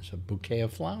flowers, a bouquet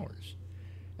of flowers.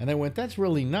 And I went, that's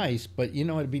really nice, but you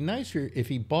know, it'd be nicer if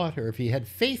he had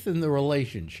faith in the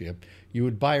relationship, you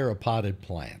would buy her a potted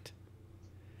plant.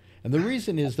 And the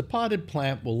reason is the potted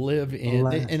plant will live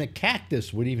in a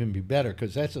cactus would even be better,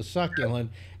 because that's a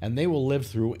succulent and they will live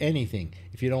through anything.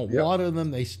 If you don't water them,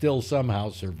 they still somehow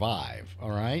survive. All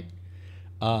right,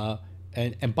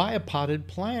 and buy a potted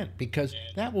plant, because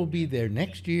that will be there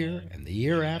next year and the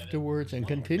year afterwards, and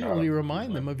continually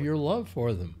remind them of your love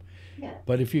for them.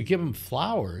 But if you give them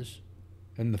flowers,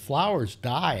 and the flowers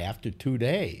die after 2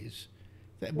 days,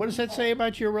 what does that say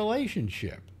about your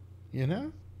relationship? You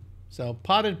know. So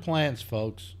potted plants,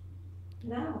 folks.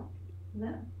 No.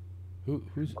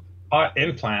 Who's Pot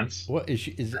implants. what is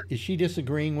she? Is she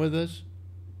disagreeing with us?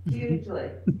 Hugely.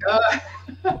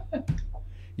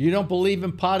 You don't believe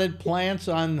in potted plants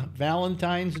on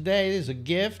Valentine's Day as a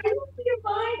gift? I don't think you're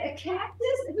buying a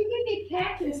cactus. If you give me a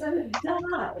cactus, I'm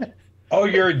gonna die. Oh,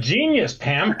 you're a genius,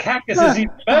 Pam. Cactus is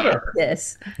even better.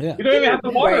 Yes. Yeah. You don't even have to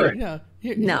water it. Yeah.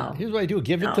 No. Here's what I do: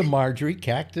 give it No. to Marjorie,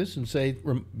 cactus, and say,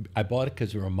 "I bought it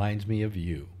because it reminds me of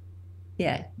you."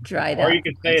 Yeah. Dried up. Or you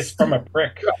could say it's from a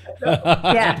prick.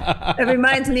 Yeah. It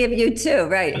reminds me of you too,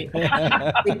 right?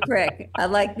 Big prick. I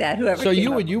like that. Whoever. So came you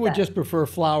up would with that. just prefer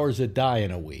flowers that die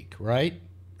in a week, right?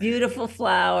 Beautiful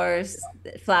flowers.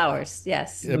 Flowers,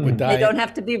 yes. That would die. They don't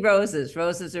have to be roses.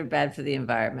 Roses are bad for the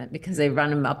environment because they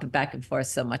run them up and back and forth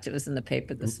so much. It was in the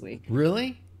paper this week.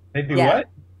 Really? They do Yeah. what?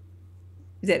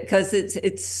 Because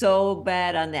it's so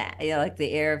bad on that, you know, like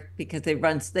the air, because they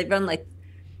run like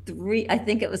I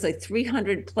think it was like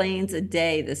 300 planes a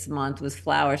day this month with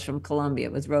flowers from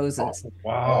Colombia, with roses.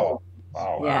 Wow.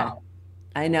 Wow. Yeah,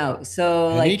 I know. So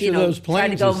And like, each you of know, those try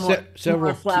to planes go is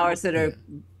several more flowers that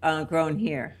are grown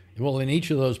here. Well, in each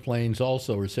of those planes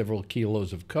also are several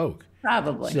kilos of coke.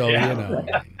 Probably. So Yeah. you know.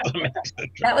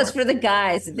 That was for the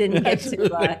guys that didn't get That's to, for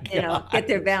the you know, get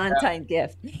their Valentine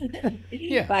gift.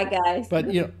 Yeah. Bye, guys.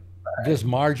 But you know, does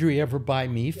Marjorie ever buy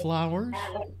me flowers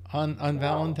on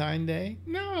Valentine's Day?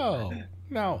 No.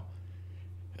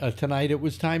 Tonight it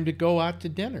was time to go out to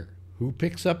dinner. Who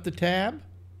picks up the tab?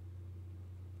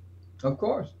 Of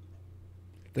course.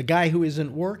 The guy who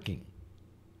isn't working.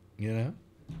 You know.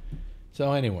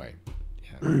 So anyway,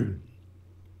 yeah.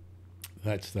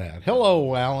 That's that.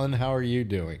 Hello, Alan. How are you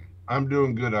doing? I'm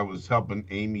doing good. I was helping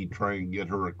Amy try and get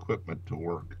her equipment to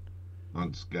work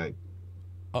on Skype.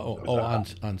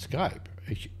 On Skype.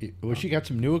 Was she got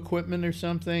some new equipment or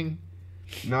something?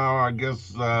 No, I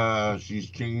guess she's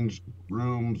changed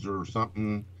rooms or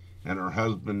something, and her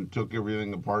husband took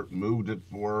everything apart, moved it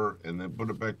for her, and then put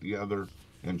it back together,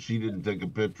 and she didn't take a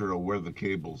picture of where the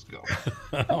cables go.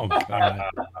 Oh God.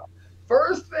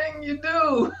 First thing you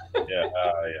do. Yeah.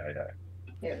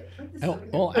 Here, put this Oh, over here.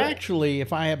 well, actually,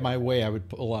 if I had my way, I would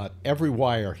pull out every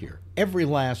wire here, every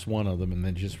last one of them, and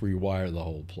then just rewire the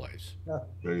whole place.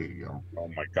 There you go. Oh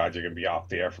my God, you're gonna be off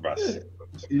the air for about 6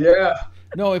 months. Yeah.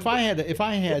 No, if I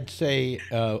had, say,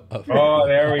 Oh,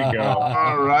 there we go.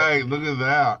 All right, look at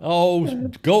that. oh,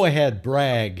 go ahead,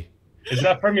 brag. Is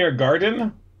that from your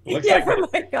garden? Looks Yeah, like from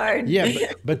my garden. Yeah,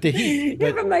 but the heat.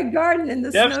 Yeah, But from my garden in the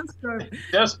Yep. snowstorm.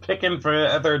 just picking for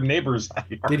other neighbors.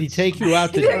 did he take you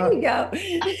out There to? you go.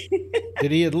 Did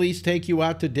he at least take you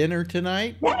out to dinner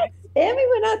tonight? Yes, and we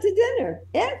went out to dinner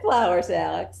and flowers,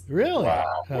 Alex. Really?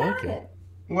 Wow. Oh, okay.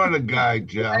 What a guy,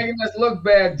 Jeff. Making us look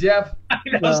bad, Jeff.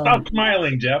 Stop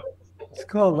smiling, Jeff. It's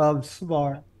called I'm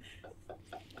smart.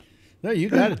 No, you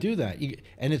got to do that.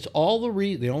 And it's all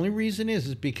the only reason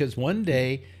is because one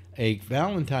day a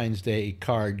Valentine's Day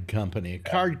card company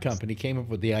came up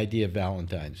with the idea of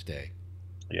Valentine's Day.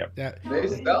 Yep. That's They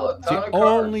sell a the ton of cards.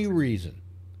 only reason.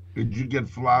 Did you get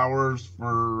flowers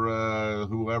for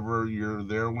whoever you're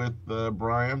there with,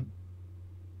 Brian?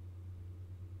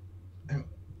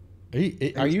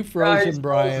 Are you frozen,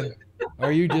 Brian?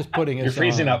 Are you just putting us You're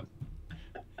freezing on? up.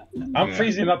 I'm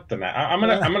freezing up tonight. I'm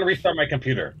gonna restart my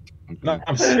computer. No,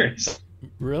 I'm serious.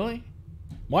 Really?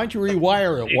 Why don't you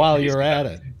rewire it while you're at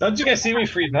it? Don't you guys see me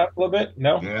freeze up a little bit?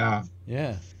 No. Yeah.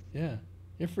 Yeah, yeah.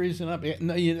 You're freezing up.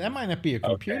 No, that might not be a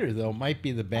computer though. It might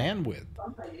be the bandwidth.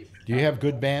 Do you have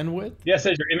good bandwidth? Yeah, it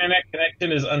says your internet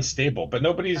connection is unstable, but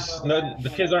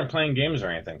the kids aren't playing games or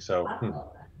anything. So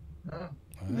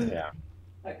yeah.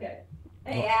 Okay.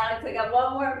 Hey, Alex, I got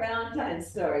one more Valentine's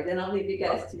story. Then I'll leave you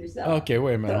guys to yourself. Okay,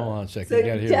 wait a minute. Hold on a second. So You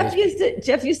gotta hear this.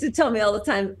 Jeff used to tell me all the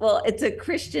time, well, it's a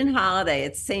Christian holiday.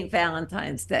 It's St.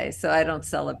 Valentine's Day, so I don't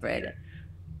celebrate it.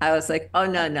 I was like, oh,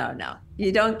 no, no, no.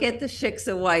 You don't get the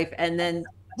shiksa wife and then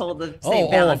pull the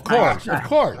St. Valentine's. Of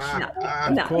course.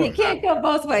 No, you can't go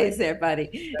both ways there,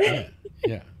 buddy.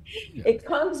 Yeah. It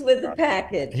comes with the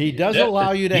package. He does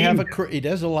allow you to have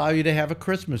a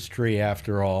Christmas tree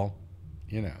after all.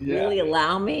 You know. Really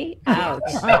allow me? Ouch.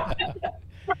 Yeah,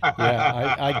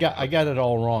 I got it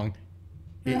all wrong.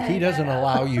 He doesn't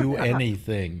allow you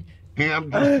anything. Cam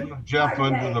just threw Jeff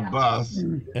under the bus.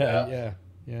 Yeah.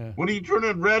 What are you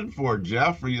turning red for,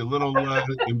 Jeff? Are you a little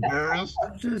embarrassed?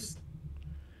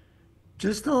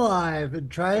 Just alive and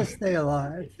try to stay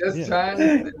alive. Just trying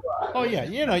to stay alive. Oh yeah,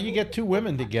 you get two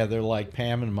women together like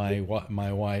Pam and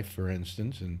my wife, for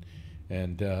instance,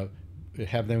 and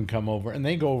have them come over, and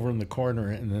they go over in the corner,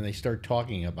 and then they start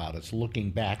talking about us, looking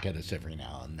back at us every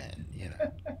now and then,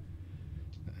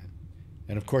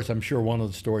 And of course, I'm sure one of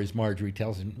the stories Marjorie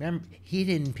tells him, remember, he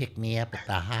didn't pick me up at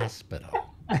the hospital.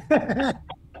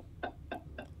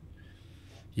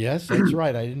 Yes, that's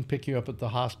right. I didn't pick you up at the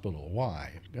hospital.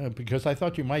 Why? Because I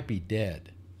thought you might be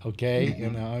dead. Okay,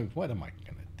 what am I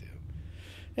gonna do?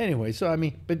 Anyway, so I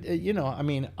mean, but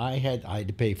I had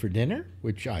to pay for dinner,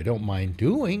 which I don't mind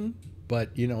doing, but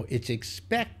it's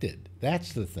expected.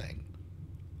 That's the thing.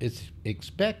 It's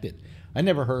expected. I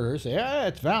never heard her say,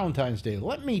 it's Valentine's Day.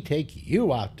 Let me take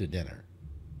you out to dinner.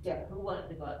 Yeah, who wanted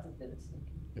to go out to dinner?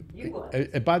 You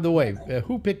wanted. By the way,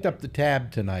 who picked up the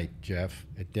tab tonight, Jeff,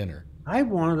 at dinner? I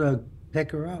wanted to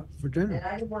pick her up for dinner. And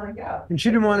I didn't want to go. And she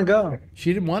didn't want to go.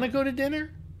 She didn't want to go to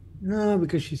dinner? No,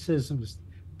 because she says there was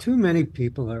too many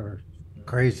people that are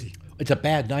crazy. It's a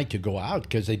bad night to go out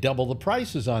because they double the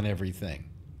prices on everything.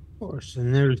 Of course.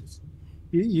 And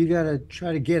you got to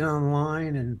try to get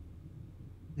online and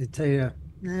they tell you,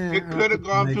 it could have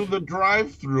gone through the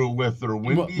drive-through with her.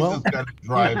 Wendy's has got a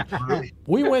drive-through.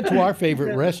 We went to our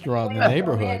favorite restaurant in the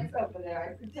neighborhood.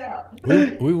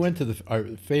 We went to our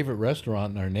favorite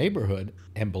restaurant in our neighborhood,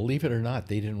 and believe it or not,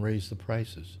 they didn't raise the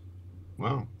prices.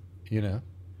 Wow.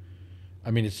 I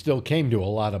mean, it still came to a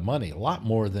lot of money, a lot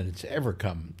more than it's ever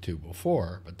come to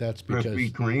before, but that's because...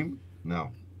 Krispy Kreme? No.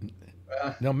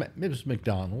 No, it was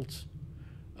McDonald's.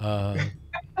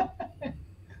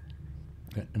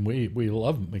 And we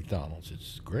love McDonald's.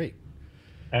 It's great.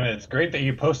 And it's great that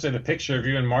you posted a picture of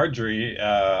you and Marjorie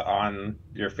on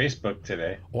your Facebook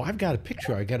today. Oh, I've got a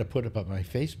picture I got to put up on my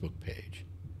Facebook page.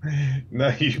 No,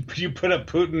 you put up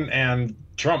Putin and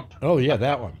Trump. Oh, yeah,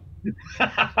 that one.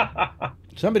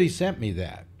 Somebody sent me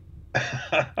that.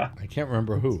 I can't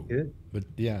remember who. But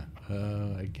yeah,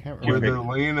 I can't remember. Where they're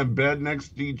laying in bed next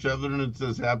to each other and it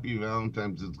says Happy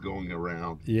Valentine's, it's going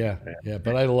around. Yeah,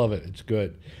 but I love it. It's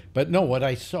good. But no, what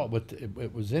I saw,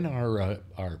 it was in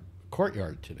our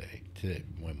courtyard today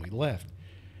when we left,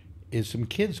 is some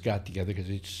kids got together because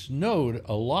it snowed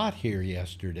a lot here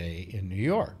yesterday in New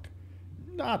York.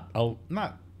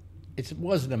 It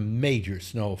wasn't a major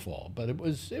snowfall, but it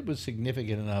was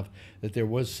significant enough that there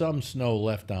was some snow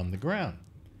left on the ground.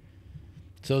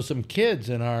 So some kids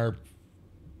in our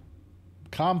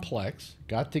complex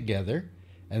got together,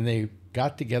 and they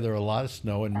got together a lot of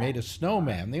snow and made a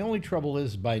snowman. The only trouble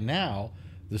is by now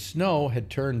the snow had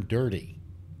turned dirty.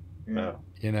 No.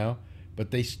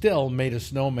 But they still made a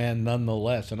snowman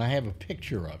nonetheless, and I have a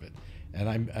picture of it, and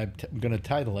I'm going to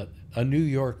title it "A New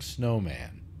York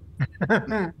Snowman."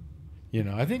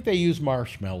 I think they use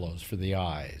marshmallows for the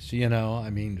eyes. I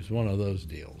mean, it's one of those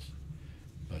deals.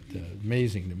 But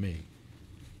amazing to me.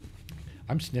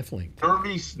 I'm sniffling.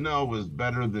 Dirty snow is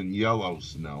better than yellow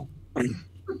snow. With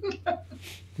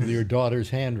your daughter's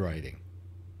handwriting.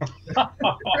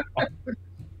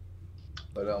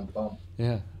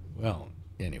 Yeah. Well,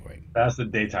 anyway. That's the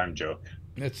daytime joke.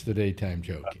 That's the daytime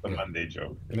joke. That's the Monday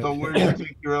joke. So where do you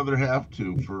take your other half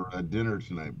to for dinner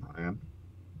tonight, Brian?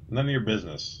 None of your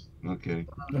business. Okay.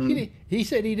 He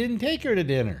said he didn't take her to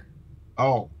dinner.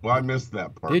 Oh, well, I missed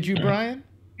that part. Did you, Brian?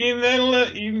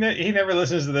 he never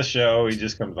listens to the show. He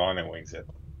just comes on and wings it.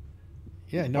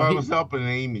 Yeah, no, Well, I was helping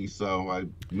Amy, so I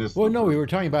missed. Well, the no, we first were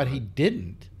talking about he part.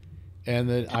 didn't, and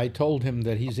that I told him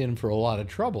that he's in for a lot of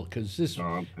trouble because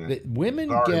Oh, okay. that women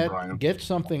Sorry, Brian. get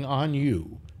something on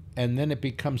you, and then it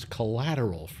becomes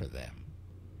collateral for them.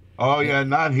 Oh yeah,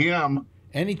 not him.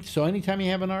 So anytime you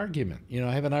have an argument,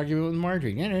 I have an argument with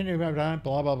Marjorie,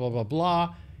 blah blah blah blah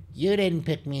blah. You didn't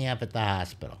pick me up at the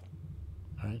hospital.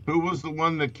 Right? Who was the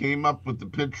one that came up with the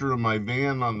picture of my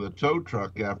van on the tow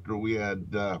truck after we had?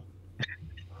 That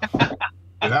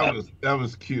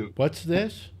was cute. What's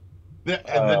this?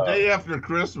 The day after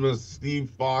Christmas, Steve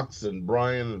Fox and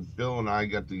Brian and Phil and I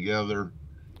got together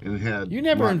and had. You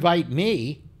never invite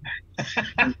me.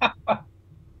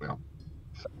 Well,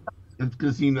 it's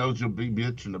because he knows you'll be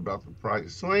bitching about the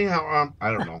price. So anyhow,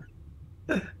 I don't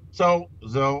know. So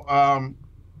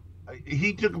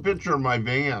he took a picture of my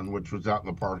van, which was out in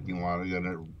the parking lot. I got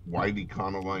a white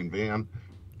Econoline van,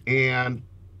 and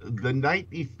the night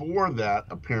before that,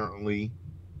 apparently,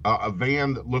 a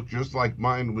van that looked just like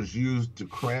mine was used to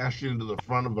crash into the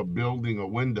front of a building, a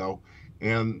window,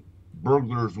 and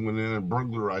burglars went in and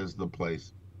burglarized the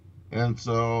place. And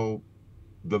so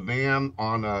the van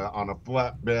on a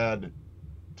flatbed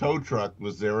tow truck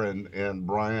was there, and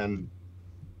Brian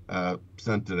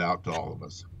sent it out to all of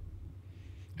us.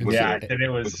 Yeah, and it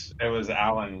was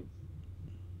Alan.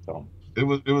 So it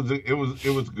was good. It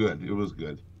was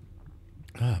good.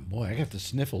 Oh boy, I got the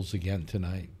sniffles again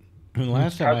tonight.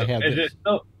 Last time I had this.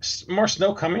 More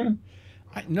snow coming?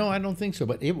 No, I don't think so.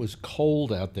 But it was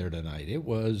cold out there tonight. It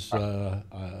was.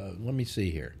 Let me see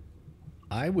here.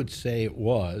 I would say it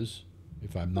was,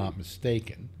 if I'm not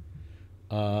mistaken,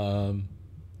 it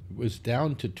was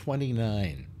down to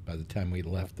 29 by the time we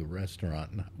left the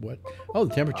restaurant. What? Oh,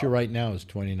 the temperature right now is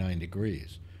 29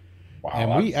 degrees. Wow,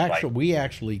 and we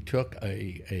actually took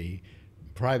a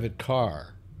private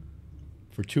car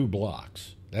for 2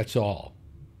 blocks. That's all.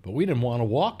 But we didn't want to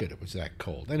walk it. It was that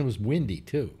cold. And it was windy,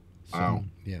 too. So, wow.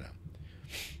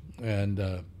 And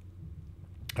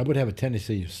I would have a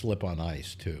tendency to slip on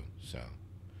ice, too. So,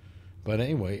 but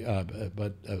anyway,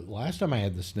 last time I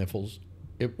had the sniffles,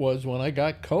 it was when I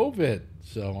got COVID.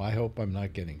 So I hope I'm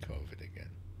not getting COVID again.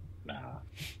 Nah.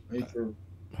 Me too.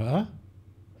 Huh?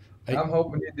 I'm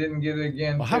hoping you didn't get it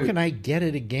again. Well, how can I get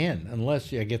it again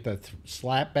unless I get that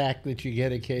slap back that you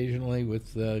get occasionally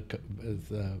with what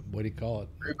do you call it?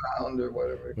 Rebound or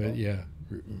whatever. But yeah.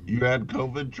 You had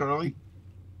COVID, Charlie?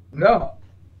 No.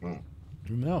 Oh.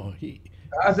 No,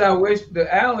 As I wish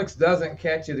that Alex doesn't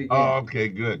catch it again. Oh, okay,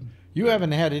 good. You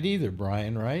haven't had it either,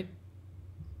 Brian, right?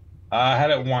 I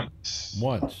had it once.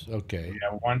 Once, okay.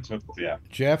 Yeah, once yeah.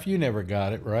 Jeff, you never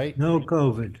got it, right? No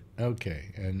COVID.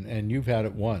 Okay, and you've had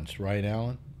it once, right,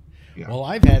 Alan? Yeah. Well,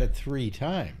 I've had it 3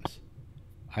 times.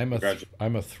 I'm a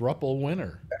thruple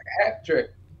winner. Hat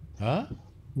trick. Huh?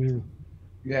 Yeah.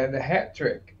 You had the hat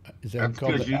trick. Is that That's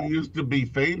called? because you used to be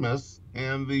famous,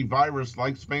 and the virus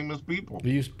likes famous people.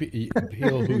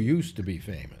 People who used to be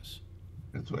famous.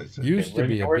 That's what I said. Used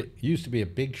to be a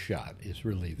big shot is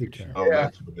really the term. Oh, Yeah.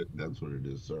 that's what it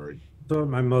is. Sorry. That's what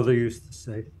my mother used to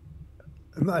say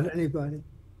about anybody.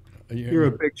 You're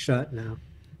a big shot now.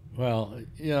 Well,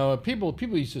 people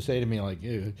used to say to me like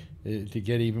to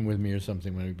get even with me or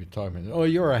something when we'd be talking. Oh,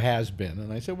 you're a has-been,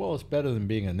 and I said, well, it's better than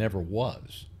being a never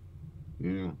was.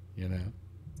 Yeah.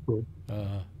 Cool.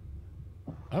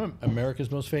 I'm America's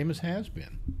most famous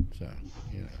has-been, so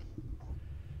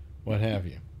what have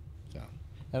you. So,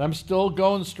 and I'm still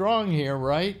going strong here,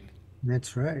 right?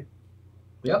 That's right.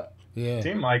 Yep. Yeah.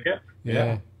 Seemed like it.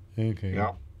 Yeah. Okay.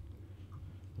 Yeah.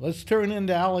 Let's turn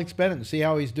into Alex Bennett and see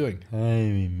how he's doing. Hi,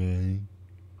 everybody.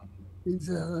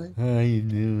 How you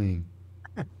doing?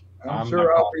 I'm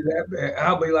sure I'll be that bad.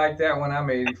 I'll be like that when I'm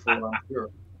 84, I'm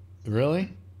sure. Really?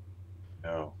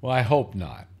 No. Well, I hope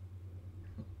not.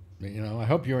 I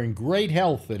hope you're in great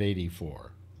health at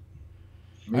 84.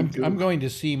 I'm going to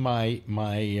see my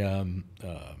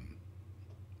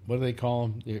what do they call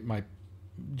him? My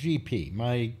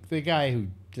GP, the guy who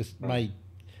my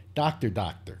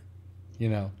doctor.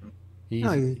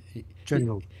 He's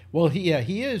general.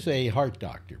 He is a heart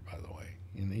doctor, by the way.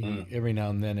 And he, every now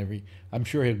and then, I'm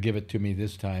sure he'll give it to me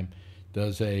this time.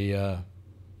 Does a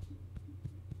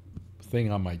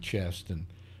thing on my chest and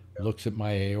looks at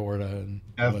my aorta and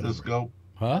Stethoscope.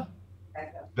 Huh?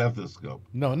 Stethoscope.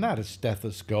 No, not a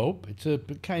stethoscope. It's a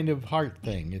kind of heart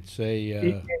thing. It's a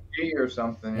EKG or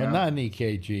something. well, not an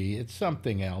EKG. It's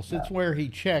something else. It's where he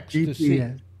checks to see.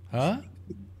 Huh?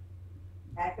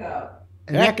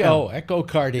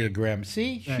 Echocardiogram.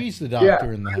 See, she's the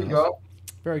doctor in the house.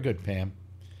 Very good, Pam.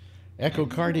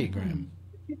 Echocardiogram.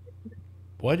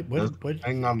 What?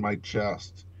 Hang on my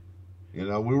chest. You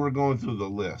know, we were going through the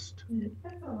list.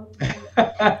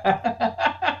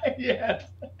 Yes.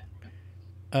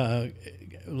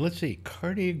 Let's see.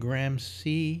 Cardiogram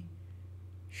C.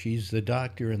 She's the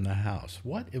doctor in the house.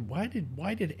 What? Why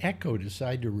did Echo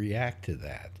decide to react to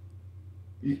that?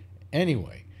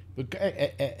 Anyway,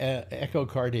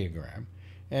 echocardiogram,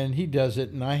 and he does it,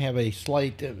 and I have a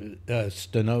slight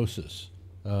stenosis,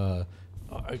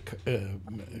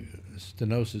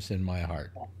 stenosis in my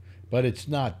heart, but it's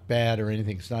not bad or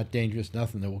anything. It's not dangerous.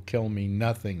 Nothing that will kill me.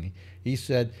 Nothing. He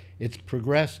said it's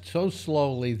progressed so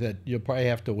slowly that you'll probably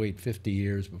have to wait 50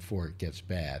 years before it gets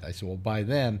bad. I said, well, by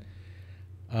then,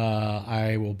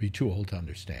 I will be too old to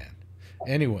understand.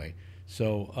 Anyway.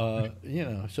 So, you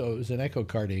know, so it was an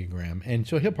echocardiogram. And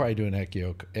so he'll probably do an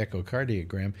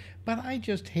echocardiogram. But I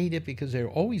just hate it because they're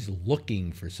always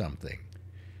looking for something,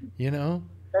 you know?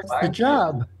 That's the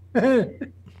job.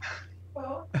 And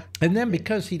then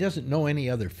because he doesn't know any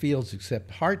other fields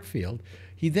except heart field,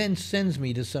 he then sends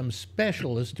me to some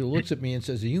specialist who looks at me and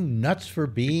says, are you nuts for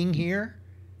being here?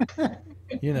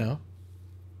 You know?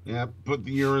 Yeah, put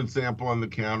the urine sample on the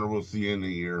counter. We'll see you in a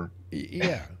year.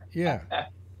 Yeah, yeah.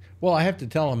 Well, I have to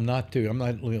tell him not to. I'm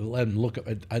not going to let him look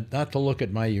at not to look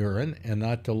at my urine and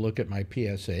not to look at my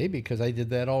PSA because I did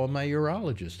that all with my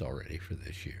urologist already for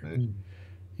this year. Right.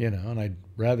 You know, and I'd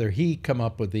rather he come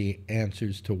up with the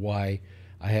answers to why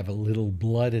I have a little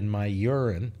blood in my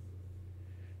urine.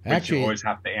 Actually, you always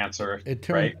have to answer.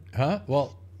 Right? Huh?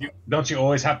 Well, don't you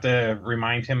always have to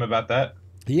remind him about that?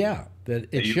 Yeah,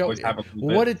 that it shows.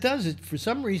 Well, what it does is, for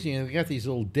some reason, you know, they got these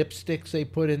little dipsticks they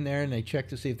put in there, and they check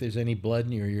to see if there's any blood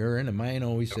in your urine. And mine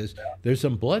always says there's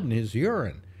some blood in his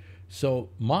urine. So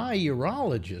my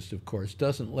urologist, of course,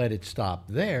 doesn't let it stop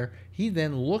there. He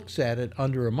then looks at it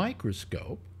under a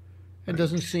microscope and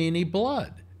doesn't see any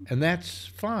blood, and that's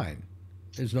fine.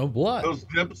 There's no blood. Those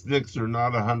dipsticks are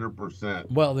not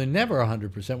 100%. Well, they're never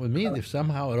 100% with me.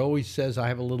 Somehow it always says I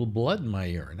have a little blood in my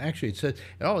urine. Actually, it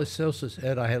always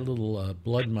said I had a little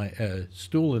blood in my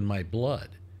stool in my blood.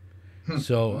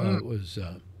 So it was,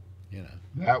 you know.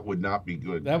 That would not be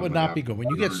good. That would not be good. When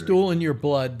you get stool in your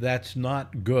blood, that's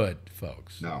not good,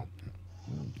 folks. No.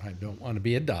 I don't want to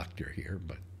be a doctor here,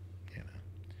 but, you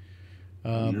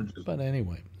know. But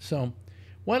anyway, so...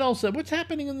 What else? What's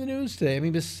happening in the news today? I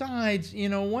mean, besides, you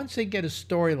know, once they get a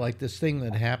story like this thing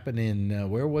that happened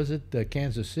in, where was it?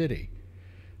 Kansas City.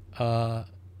 That's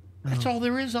all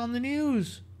there is on the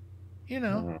news, you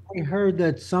know. I heard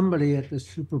that somebody at the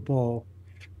Super Bowl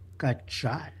got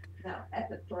shot. No, at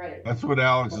the parade. That's what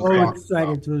Alex is talking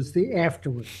excited about. Was the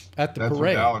afterwards. At the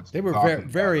parade. They were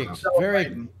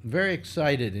very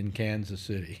excited in Kansas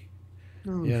City.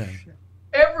 Oh, you know. shit.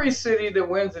 Every city that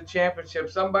wins a championship,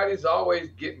 somebody's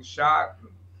always getting shot,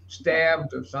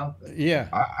 stabbed, or something. Yeah.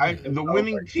 The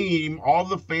winning team, all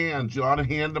the fans, you ought to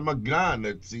hand them a gun,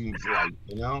 it seems like,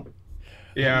 you know?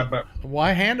 Yeah, but...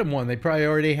 Why hand them one? They probably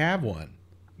already have one.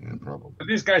 Yeah, probably. But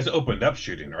these guys opened up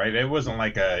shooting, right? It wasn't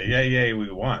like a, yay, we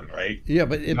won, right? Yeah,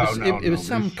 but it was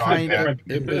some kind of...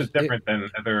 It was different than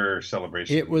other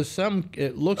celebrations. It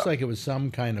looks like it was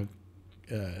some kind of...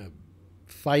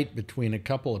 fight between a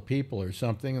couple of people or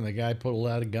something, and the guy pulled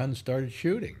out a gun and started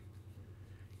shooting.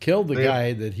 Killed the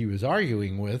guy that he was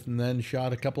arguing with, and then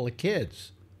shot a couple of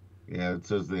kids. Yeah, it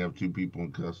says they have 2 people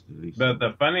in custody. So.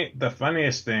 The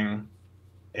funniest thing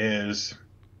is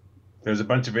there's a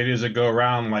bunch of videos that go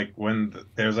around, like when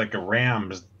there's like the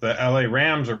LA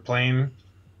Rams are playing,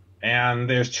 and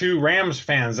there's 2 Rams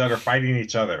fans that are fighting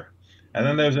each other. And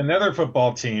then there's another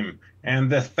football team, and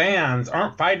the fans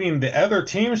aren't fighting the other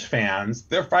team's fans.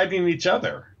 They're fighting each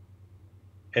other.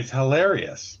 It's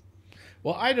hilarious.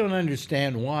 Well, I don't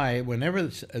understand why whenever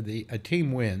a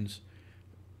team wins,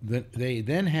 they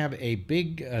then have a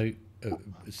big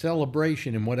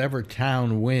celebration in whatever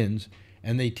town wins,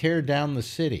 and they tear down the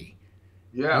city.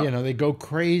 Yeah. You know, they go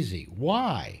crazy.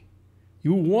 Why?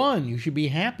 You won. You should be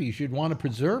happy. You should want to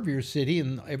preserve your city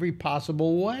in every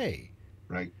possible way.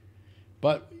 Right.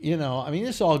 But, you know, I mean,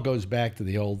 this all goes back to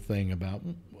the old thing about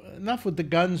enough with the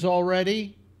guns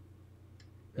already.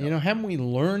 Yeah. You know, haven't we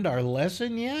learned our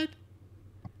lesson yet?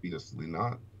 Obviously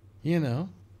not. You know,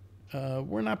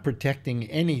 we're not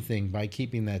protecting anything by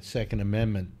keeping that Second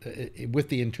Amendment with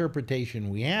the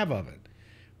interpretation we have of it,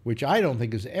 which I don't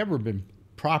think has ever been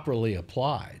properly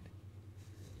applied.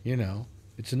 You know,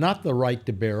 it's not the right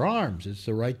to bear arms. It's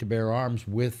the right to bear arms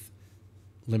with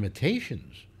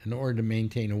limitations. In order to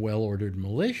maintain a well-ordered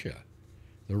militia,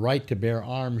 the right to bear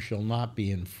arms shall not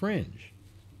be infringed.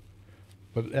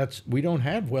 But we don't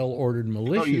have well-ordered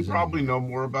militias. You probably know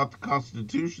more about the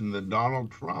Constitution than Donald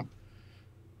Trump.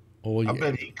 Oh, I yeah.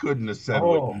 bet he couldn't have said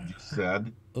what you just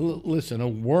said. Listen, a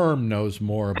worm knows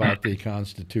more about the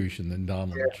Constitution than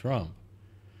Donald Trump.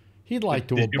 He'd like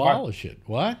to abolish it.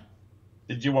 What?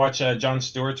 Did you watch Jon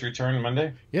Stewart's return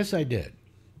Monday? Yes, I did.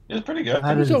 It was pretty good.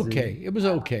 I It was didn't see okay. It was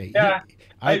okay. Yeah.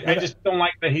 I but just don't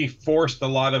like that he forced a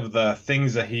lot of the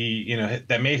things that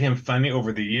that made him funny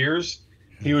over the years.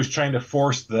 He was trying to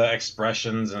force the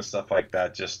expressions and stuff like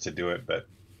that just to do it, but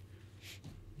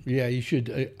yeah, you should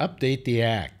update the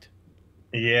act.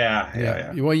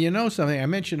 yeah. Well, you know something? I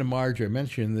mentioned to Marjorie. I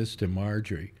mentioned this to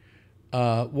Marjorie.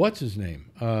 What's his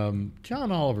name?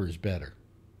 John Oliver is better.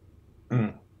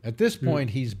 At this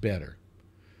point, he's better.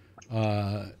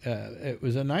 It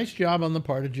was a nice job on the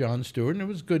part of Jon Stewart, and it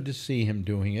was good to see him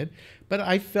doing it. But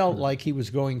I felt like he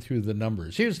was going through the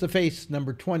numbers. Here's the face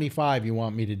number 25 you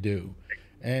want me to do.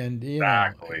 And,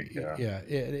 Exactly,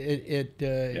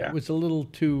 it was a little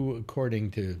too according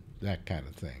to that kind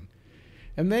of thing.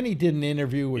 And then he did an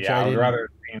interview, which I didn't. Rather.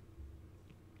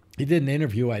 He did an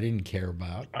interview I didn't care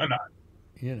about. I'm not.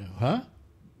 Huh?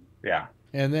 Yeah.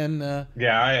 And then.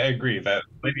 I agree that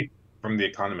maybe from The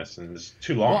Economist, and it's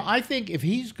too long. Well, I think if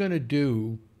he's going to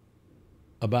do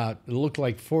it looked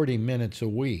like 40 minutes a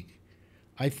week,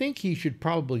 I think he should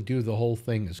probably do the whole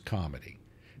thing as comedy.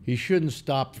 He shouldn't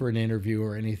stop for an interview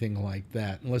or anything like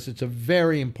that, unless it's a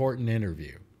very important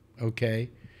interview, okay?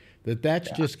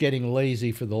 That's just getting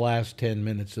lazy for the last 10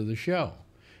 minutes of the show.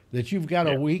 That you've got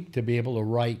a week to be able to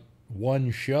write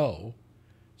one show,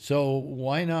 so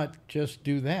why not just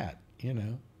do that,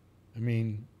 I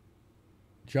mean,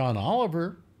 John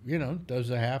Oliver,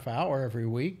 does a half hour every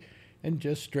week, and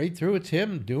just straight through, it's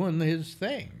him doing his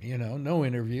thing, no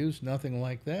interviews, nothing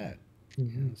like that.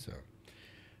 So...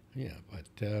 yeah,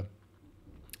 but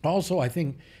also I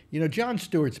think, Jon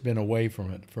Stewart's been away from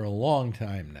it for a long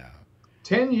time now.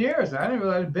 10 years. I didn't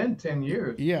realize it'd been 10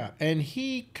 years. Yeah, and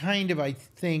he kind of, I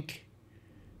think,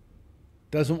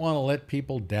 doesn't want to let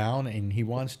people down, and he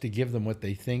wants to give them what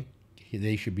they think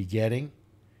they should be getting.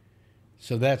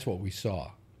 So that's what we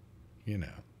saw,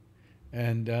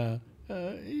 And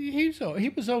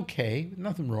he was okay.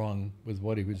 Nothing wrong with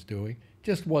what he was doing.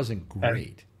 Just wasn't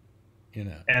great.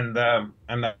 And the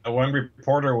one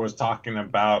reporter was talking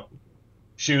about,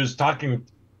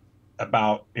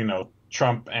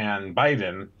 Trump and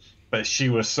Biden, but she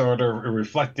was sort of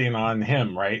reflecting on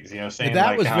him, right? Saying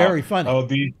that was very funny. Oh,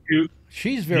 these two.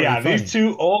 She's very funny. These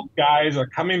two old guys are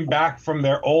coming back from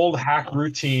their old hack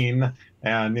routine,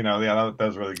 and that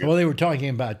was really good. Well, they were talking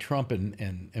about Trump and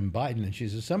Biden, and she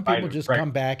says some people just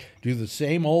come back, do the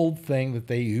same old thing that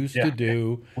they used to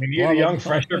do. We need a young,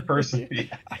 fresher person.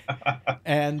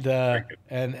 And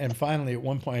finally, at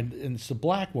one point, and it's a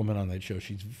black woman on that show.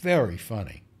 She's very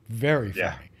funny, very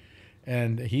funny.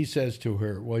 And he says to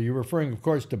her, "Well, you're referring, of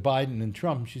course, to Biden and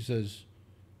Trump." She says,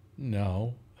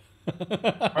 "No."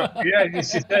 She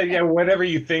said, whatever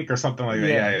you think, or something like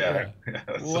that. Yeah.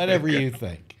 Whatever you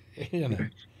think,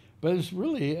 But it's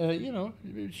really,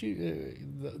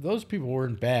 those people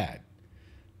weren't bad.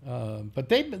 But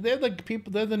they're the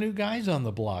people. They're the new guys on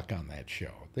the block on that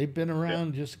show. They've been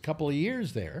around just a couple of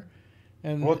years there,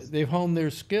 and they've honed their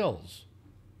skills.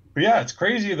 But yeah, it's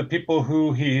crazy the people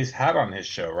who he's had on his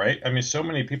show, right? I mean, so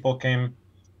many people came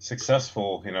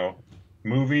successful,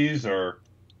 movies or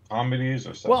comedies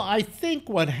or something. Well, I think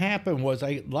what happened was,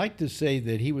 I'd like to say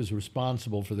that he was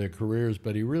responsible for their careers,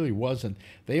 but he really wasn't.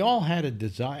 They all had a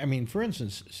desire. I mean, for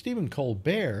instance, Stephen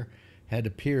Colbert had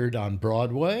appeared on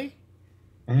Broadway,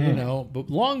 but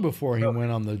long before he went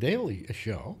on the Daily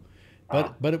Show.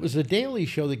 But it was the Daily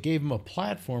Show that gave him a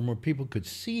platform where people could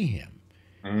see him.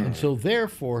 And so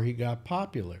therefore he got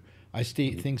popular. I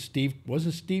think Steve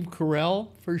Carell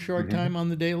for a short time on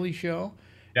the Daily Show.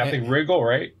 Yeah, I think Riggle,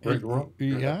 right? Riggle.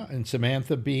 Yeah, and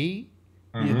Samantha Bee,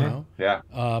 Yeah.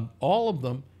 all of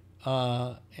them.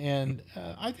 And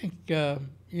I think, I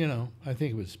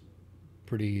think it was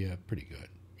pretty good.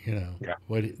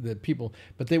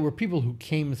 But they were people who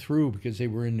came through because they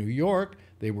were in New York,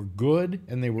 they were good,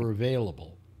 and they were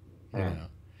available.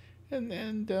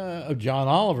 And John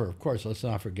Oliver, of course, let's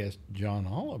not forget John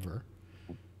Oliver,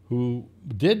 who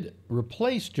did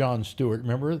replace Jon Stewart.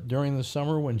 Remember during the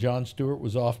summer when Jon Stewart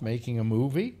was off making a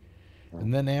movie?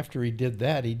 And then after he did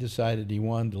that, he decided he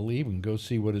wanted to leave and go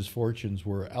see what his fortunes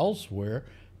were elsewhere,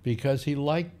 because he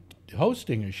liked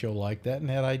hosting a show like that and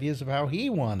had ideas of how he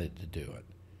wanted to do it.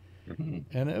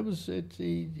 And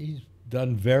he's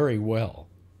done very well.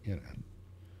 I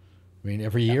mean,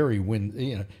 every year he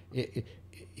wins.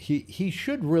 He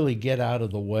should really get out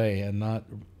of the way and not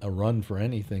run for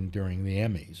anything during the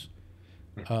Emmys.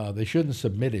 They shouldn't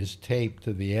submit his tape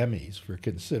to the Emmys for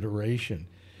consideration.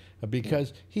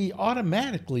 because he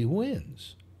automatically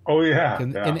wins. Oh yeah,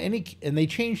 And yeah. and they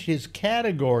changed his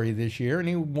category this year, and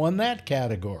he won that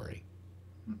category.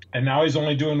 And now he's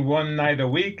only doing one night a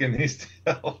week, and he's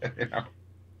still,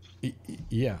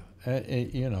 Yeah,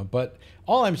 But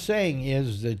all I'm saying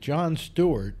is that Jon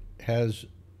Stewart has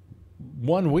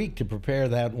 1 week to prepare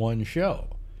that one show,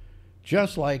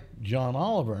 just like John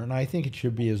Oliver, and I think it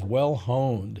should be as well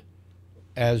honed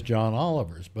as John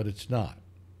Oliver's, but it's not.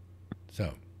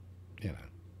 So,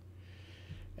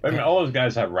 I mean, all those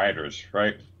guys have writers,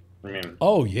 right? I mean,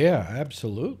 oh yeah,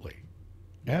 absolutely,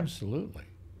 absolutely.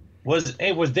 Was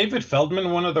David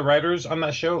Feldman one of the writers on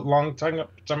that show a long time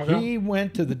ago? He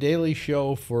went to the Daily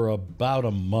Show for about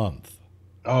a month.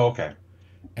 Oh, okay.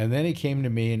 And then he came to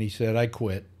me and he said, I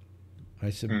quit.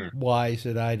 I said, why? He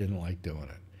said, I didn't like doing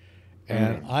it.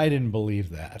 And I didn't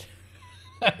believe that.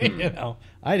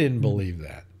 I didn't believe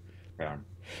that. Yeah.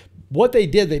 What they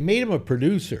did, they made him a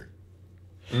producer.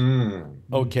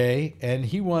 Okay? And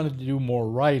he wanted to do more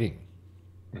writing.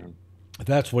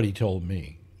 That's what he told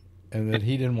me. And that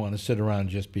he didn't want to sit around and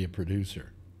just be a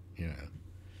producer.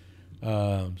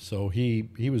 So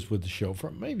he was with the show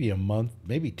for maybe a month,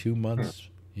 maybe 2 months,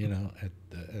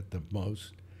 at the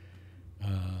most.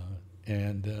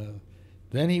 And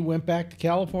then he went back to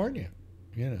California,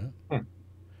 And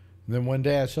then one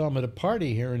day I saw him at a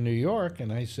party here in New York,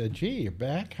 and I said, gee, you're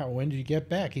back? When did you get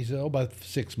back? He said, oh, about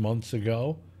 6 months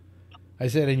ago. I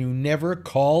said, and you never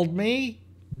called me?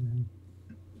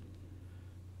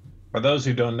 For those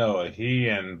who don't know, he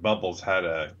and Bubbles had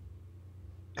a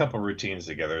couple routines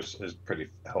together. It's pretty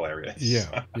hilarious.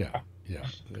 Yeah.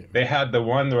 They had the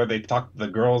one where they talked the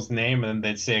girl's name and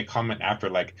they'd say a comment after,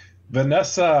 like,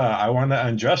 Vanessa, I want to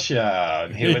undress you.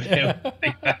 And he would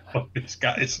what these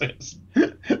guys says.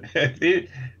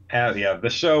 The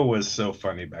show was so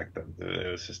funny back then. It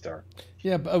was hysterical.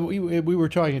 Yeah, but we were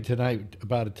talking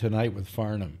about it tonight with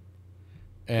Farnham.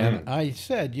 And I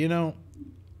said,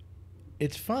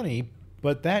 it's funny,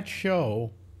 but that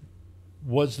show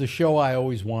was the show I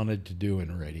always wanted to do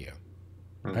in radio.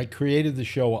 I created the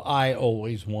show I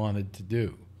always wanted to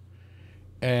do.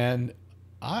 And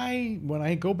when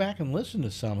I go back and listen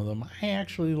to some of them, I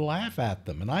actually laugh at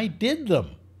them, and I did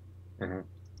them.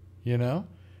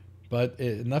 But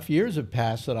enough years have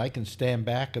passed that I can stand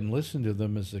back and listen to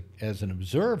them as an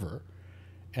observer,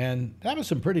 and that was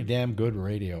some pretty damn good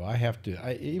radio. I have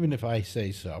to, even if I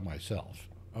say so myself,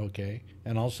 okay,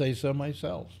 and I'll say so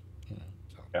myself.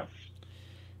 Yeah.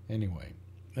 Anyway,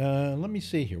 let me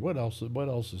see here. What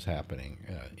else is happening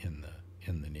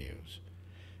in the news?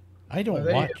 I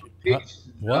don't watch.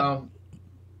 What?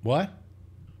 What?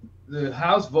 The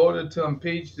House voted to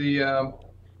impeach the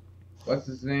what's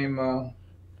his name? Well,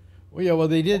 yeah. Well,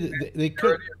 they did.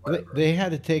 They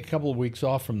had to take a couple of weeks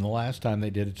off from the last time they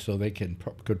did it, so they could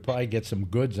probably get some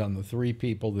goods on the 3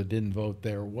 people that didn't vote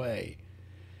their way.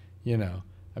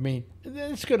 I mean,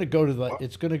 it's going to go to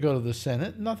the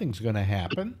Senate. Nothing's going to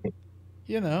happen.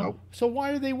 Nope. So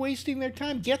why are they wasting their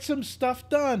time? Get some stuff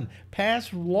done.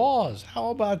 Pass laws. How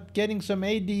about getting some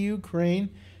aid to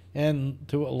Ukraine and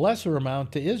to a lesser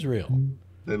amount to Israel?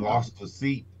 They lost a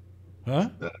seat. Huh?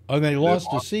 Oh, they lost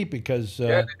a seat because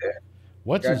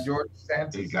what's his? George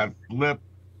Santos. They got flipped.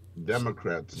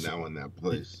 Democrats now in that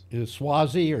place. Is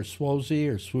Swazi or Swozy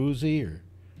or Swoozy or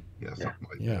Yeah, something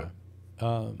like yeah.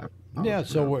 that.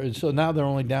 So now they're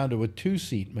only down to a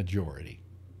 2-seat majority.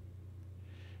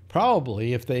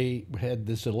 Probably if they had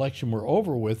this election were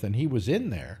over with and he was in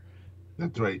there.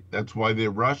 That's right. That's why they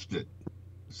rushed it,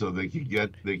 so they could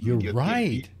get. You're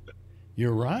right.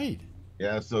 You're right.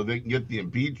 Yeah, so they can get the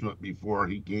impeachment before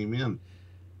he came in.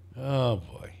 Oh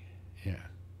boy, yeah.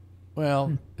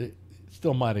 Well, it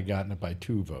still might have gotten it by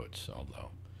 2 votes,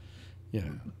 although,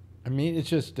 I mean, it's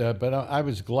just. But I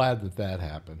was glad that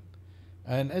happened.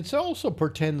 And it also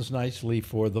portends nicely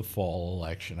for the fall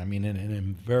election. I mean, in a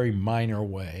very minor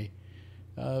way,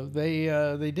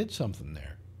 they did something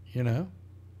there,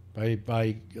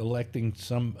 by electing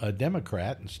a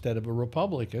Democrat instead of a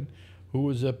Republican who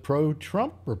was a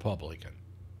pro-Trump Republican.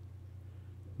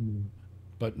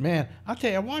 But man, I'll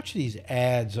tell you, I watch these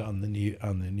ads on the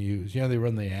news. They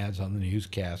run the ads on the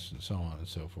newscasts and so on and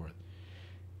so forth.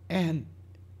 And,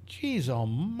 geez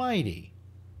almighty,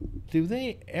 do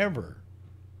they ever?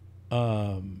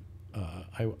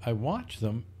 I watch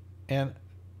them, and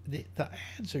the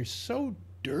ads are so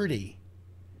dirty.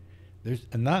 There's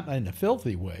not in a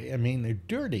filthy way. I mean, they're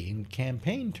dirty in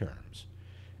campaign terms.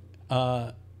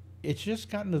 It's just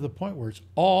gotten to the point where it's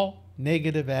all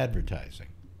negative advertising.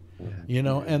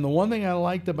 And the one thing I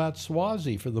liked about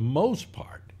Swazi, for the most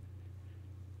part,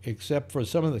 except for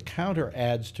some of the counter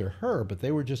ads to her, but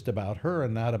they were just about her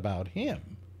and not about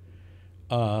him.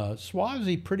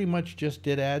 Swazi pretty much just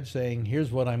did ads saying,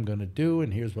 here's what I'm going to do,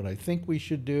 and here's what I think we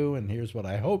should do, and here's what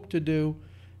I hope to do.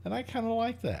 And I kind of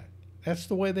like that. That's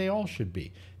the way they all should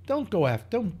be. Don't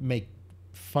make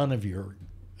fun of your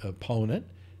opponent.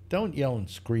 Don't yell and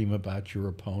scream about your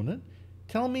opponent.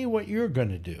 Tell me what you're going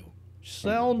to do.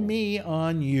 Sell me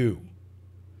on you.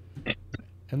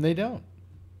 And they don't.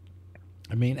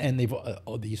 I mean, and they've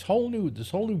this whole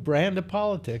new brand of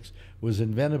politics was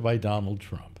invented by Donald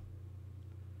Trump.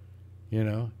 You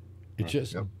know, it's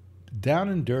just down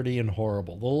and dirty and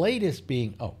horrible. The latest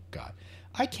being, oh God,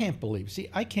 I can't believe.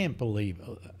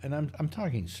 And I'm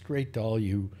talking straight to all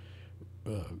you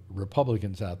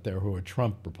Republicans out there who are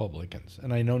Trump Republicans.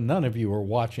 And I know none of you are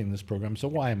watching this program, so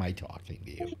why am I talking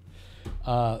to you?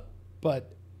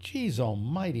 But geez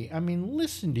almighty, I mean,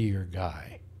 listen to your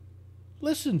guy.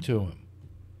 Listen to him.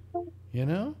 You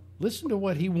know? Listen to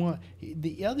what he wants.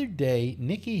 The other day,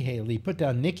 Nikki Haley put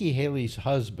down Nikki Haley's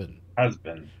husband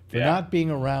for not being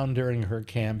around during her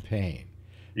campaign.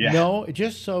 Yeah. No, it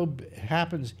just so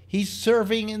happens he's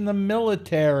serving in the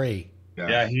military.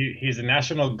 Yeah, he's a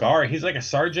National Guard. He's like a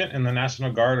sergeant in the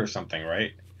National Guard or something,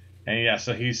 right? And yeah,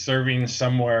 so he's serving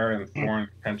somewhere in a foreign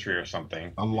country or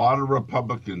something. A lot of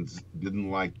Republicans didn't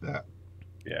like that.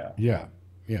 Yeah.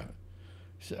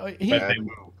 So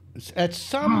at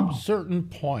some certain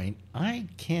point, I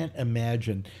can't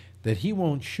imagine that he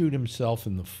won't shoot himself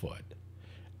in the foot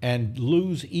and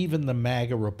lose even the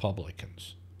MAGA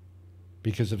Republicans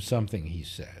because of something he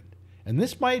said. And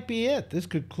this might be it. This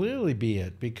could clearly be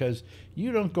it, because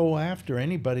you don't go after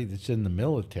anybody that's in the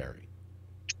military,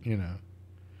 you know,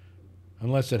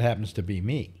 unless it happens to be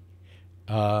me.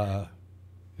 Then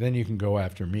you can go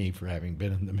after me for having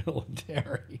been in the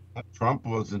military. Trump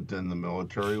wasn't in the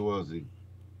military, was he?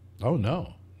 Oh,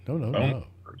 no. No. No,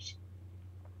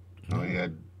 he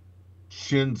had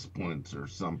shin splints or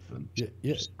something.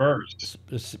 Yeah. Spurs.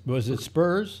 Was it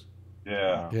Spurs?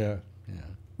 Yeah.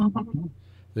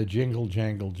 The jingle,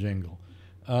 jangle, jingle.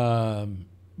 But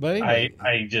anyway.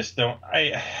 I just don't.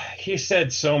 He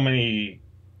said so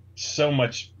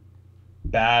much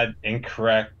bad,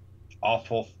 incorrect,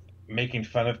 awful, making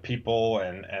fun of people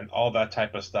and all that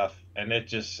type of stuff. And it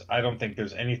just, I don't think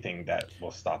there's anything that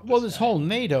will stop this. Well, this whole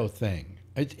NATO thing,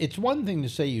 it's one thing to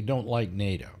say you don't like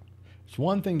NATO. It's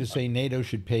one thing to say NATO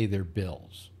should pay their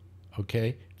bills,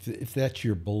 okay? If that's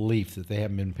your belief that they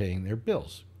haven't been paying their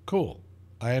bills. Cool.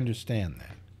 I understand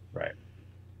that. Right.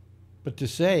 But to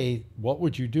say, what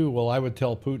would you do? Well, I would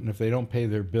tell Putin if they don't pay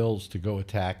their bills to go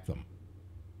attack them.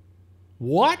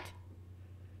 What?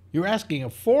 You're asking a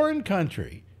foreign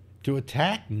country to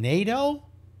attack NATO?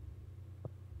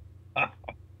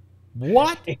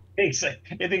 What? He thinks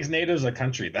NATO's a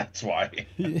country. That's why.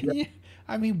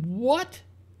 I mean, what?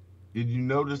 Did you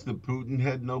notice that Putin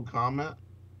had no comment?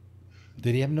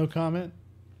 Did he have no comment?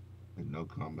 Had no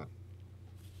comment.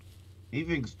 He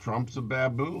thinks Trump's a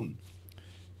baboon.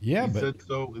 Yeah, he said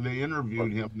so. They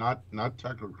interviewed him, not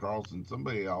Tucker Carlson.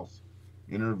 Somebody else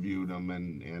interviewed him,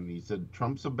 and he said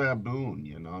Trump's a baboon.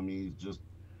 You know, I mean, he's just,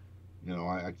 you know,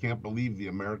 I can't believe the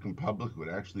American public would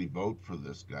actually vote for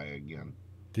this guy again.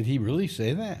 Did he really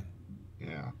say that?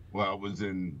 Yeah. Well, it was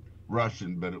in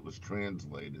Russian, but it was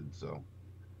translated. So,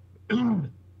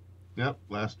 yep,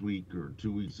 last week or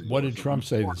 2 weeks ago. What did Trump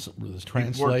say? The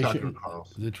translation?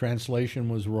 The translation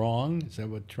was wrong. Is that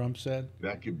what Trump said?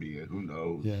 That could be it. Who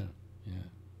knows? Yeah.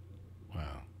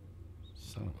 Wow,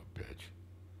 son of a bitch.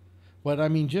 But I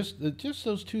mean, just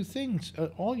those two things.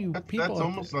 All you people. That's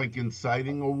almost like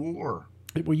inciting a war.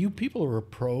 Well, you people are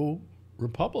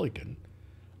pro-Republican.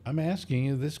 I'm asking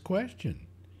you this question.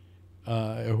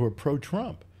 Who are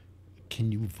pro-Trump?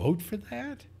 Can you vote for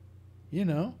that? You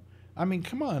know, I mean,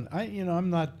 come on.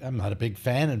 I'm not a big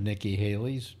fan of Nikki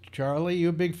Haley's. Charlie, you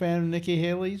a big fan of Nikki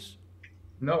Haley's?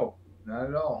 No, not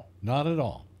at all. Not at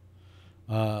all.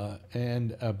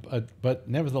 But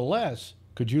nevertheless,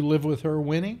 could you live with her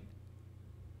winning?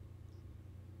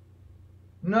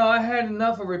 No, I had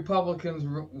enough of Republicans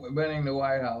winning the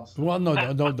White House. Well,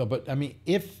 no. But I mean,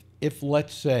 if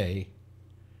let's say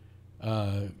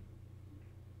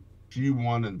she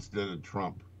won instead of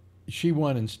Trump. She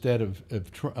won instead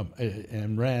of Trump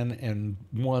and ran and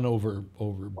won over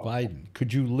Biden.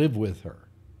 Could you live with her?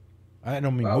 I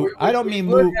don't mean move. I don't mean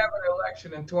move. We would have an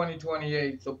election in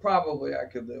 2028, so probably I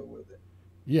could live with it.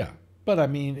 Yeah, but I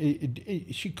mean,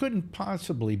 she couldn't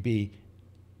possibly be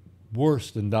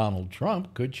worse than Donald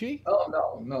Trump, could she? Oh no.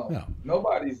 No.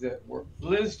 Nobody's that worse.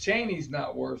 Liz Cheney's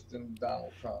not worse than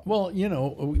Donald Trump. Well, you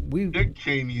know, Dick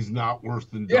Cheney's not worse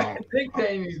than Yeah, Donald Dick Trump.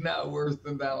 Cheney's not worse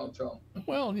than Donald Trump.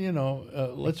 well, you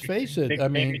know, let's face it. Take- I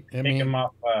mean, take him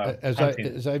off, hunting.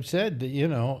 as I've said, you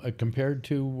know, compared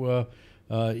to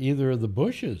either of the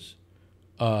Bushes,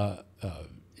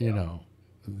 you know,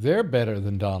 they're better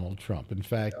than Donald Trump. In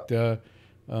fact,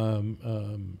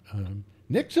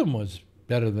 Nixon was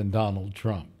better than Donald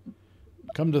Trump.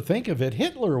 Come to think of it,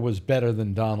 Hitler was better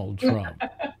than Donald Trump.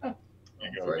 There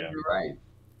you go Right, again. you're right.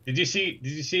 Did you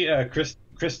see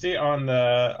Christie on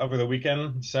over the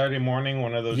weekend, Saturday morning,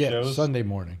 one of those Yeah, shows? Sunday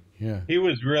morning. Yeah. He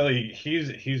was really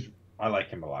he's I like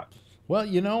him a lot. Well,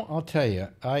 you know, I'll tell you,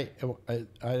 I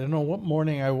don't know what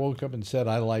morning I woke up and said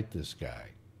I like this guy.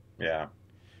 Yeah.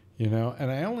 You know,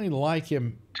 and I only like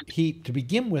him. To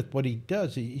begin with, what he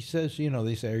does, he says, you know,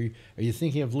 they say, are you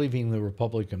thinking of leaving the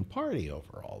Republican Party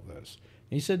over all this?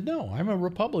 And he said, no, I'm a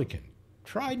Republican,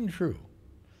 tried and true,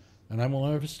 and I will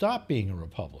never stop being a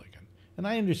Republican. And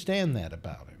I understand that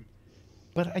about him,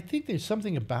 but I think there's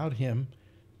something about him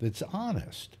that's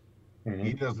honest.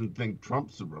 He doesn't think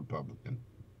Trump's a Republican.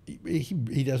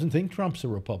 He doesn't think Trump's a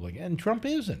Republican, and Trump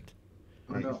isn't.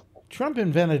 Right. No. Trump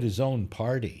invented his own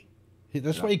party.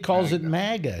 That's why he calls it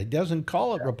MAGA. He doesn't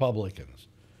call it Republicans.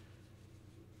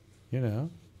 You know?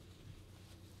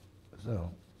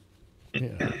 So,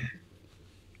 yeah.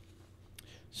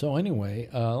 So anyway,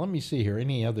 let me see here.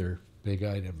 Any other big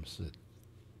items that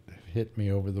hit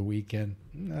me over the weekend?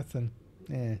 Nothing.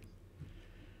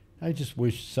 I just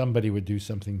wish somebody would do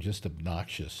something just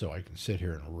obnoxious so I can sit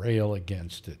here and rail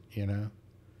against it, you know?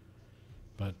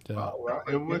 But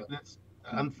It's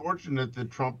unfortunate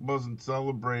that Trump wasn't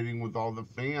celebrating with all the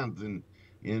fans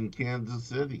in Kansas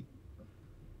City.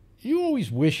 you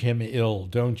always wish him ill,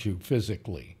 don't you,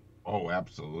 physically? Oh,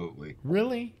 absolutely.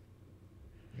 Really?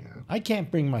 Yeah. I can't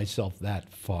bring myself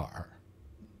that far,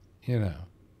 you know.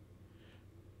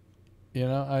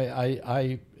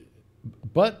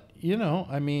 But, you know,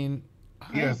 I mean.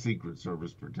 He has Secret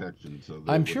Service protection, so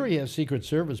I'm sure he has Secret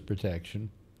Service protection.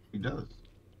 He does.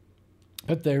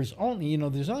 But there's only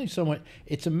so much.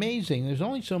 It's amazing. There's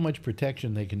only so much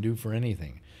protection they can do for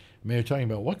anything. I mean, they're talking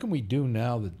about what can we do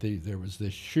now that there was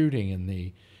this shooting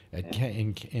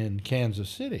in Kansas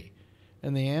City,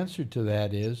 and the answer to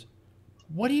that is,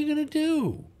 what are you going to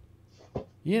do?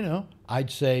 You know,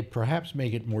 I'd say perhaps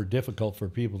make it more difficult for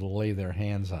people to lay their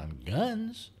hands on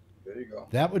guns. There you go.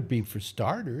 That would be for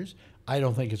starters. I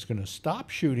don't think it's going to stop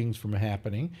shootings from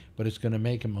happening, but it's going to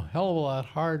make them a hell of a lot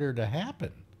harder to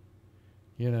happen.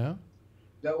 You know?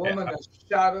 That woman that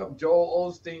shot up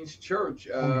Joel Osteen's church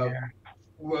had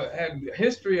a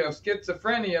history of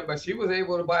schizophrenia, but she was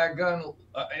able to buy a gun,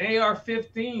 an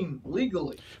AR-15,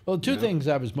 legally. Well, two things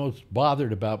I was most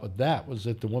bothered about with that was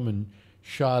that the woman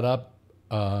shot up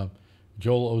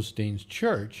Joel Osteen's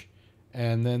church,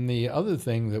 and then the other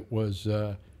thing that was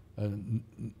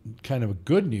kind of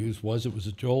good news was it was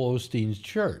at Joel Osteen's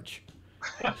church.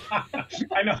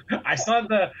 I know. I saw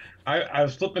I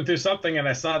was flipping through something and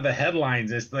I saw the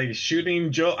headlines. It's like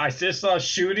shooting Joe. I just saw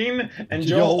shooting and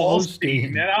Joel Osteen.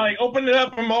 And I like opened it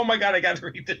up and oh my god, I got to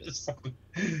read this.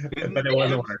 But it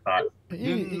wasn't what I thought.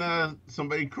 Didn't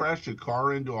somebody crash a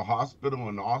car into a hospital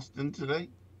in Austin today?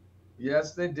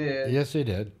 Yes, they did. Yes, they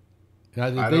did. Now,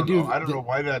 I don't know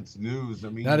why that's news. I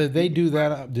mean, now did they do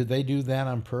that? Did they do that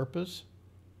on purpose?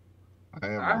 I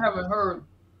haven't heard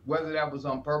whether that was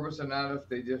on purpose or not, if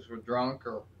they just were drunk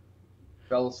or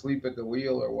fell asleep at the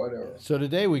wheel or whatever. So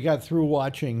today we got through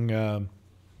watching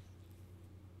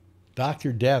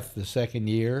Dr. Death, the second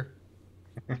year.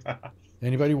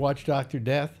 Anybody watch Dr.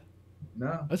 Death?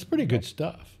 No. That's pretty good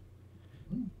stuff.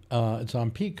 It's on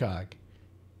Peacock.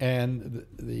 And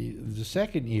the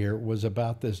second year was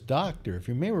about this doctor. If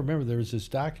you may remember, there was this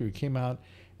doctor who came out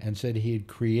and said he had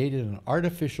created an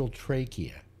artificial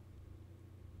trachea.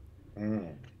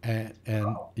 And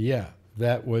yeah,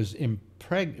 that was it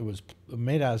was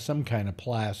made out of some kind of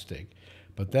plastic,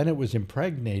 but then it was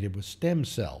impregnated with stem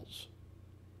cells.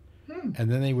 And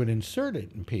then they would insert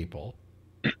it in people,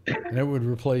 and it would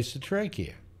replace the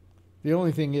trachea. The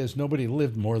only thing is, nobody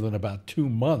lived more than about 2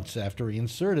 months after he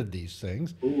inserted these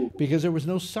things because there was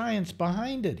no science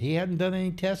behind it. He hadn't done any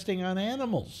testing on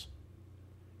animals.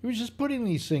 He was just putting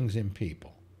these things in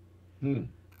people.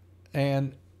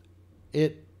 And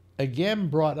it again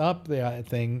brought up the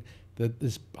thing that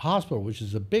this hospital, which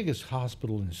is the biggest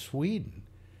hospital in Sweden,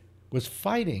 was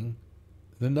fighting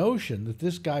the notion that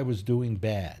this guy was doing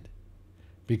bad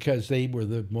because they're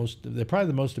probably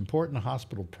the most important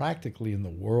hospital practically in the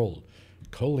world,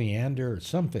 Coliander or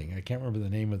something. I can't remember the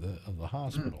name of the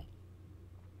hospital.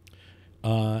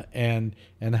 and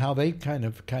how they kind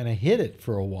of hid it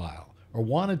for a while or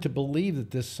wanted to believe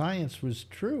that this science was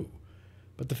true.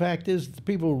 But the fact is, the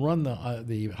people who run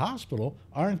the hospital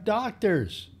aren't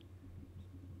doctors.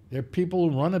 They're people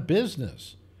who run a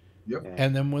business. Yep.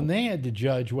 And then when they had to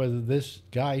judge whether this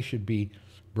guy should be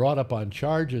brought up on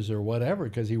charges or whatever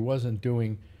because he wasn't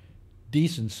doing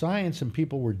decent science and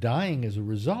people were dying as a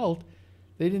result,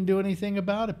 they didn't do anything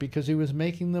about it because he was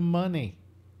making them money.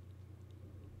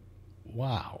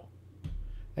 Wow.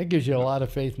 That gives you a lot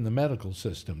of faith in the medical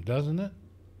system, doesn't it?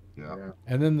 Yeah.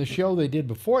 And then the show they did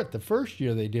before it, the first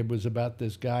year they did, was about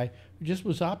this guy who just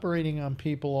was operating on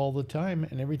people all the time.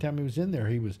 And every time he was in there,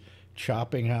 he was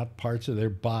chopping out parts of their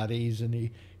bodies. And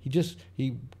he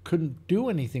couldn't do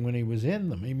anything when he was in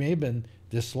them. He may have been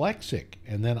dyslexic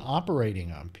and then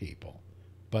operating on people.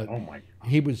 But Oh my God.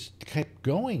 he kept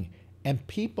going. And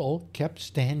people kept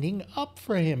standing up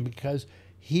for him because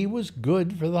he was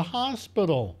good for the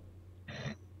hospital.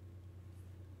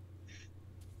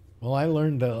 Well, I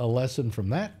learned a lesson from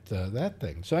that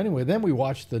thing. So anyway, then we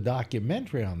watched the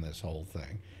documentary on this whole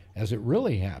thing as it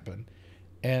really happened,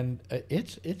 and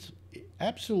it's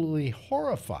absolutely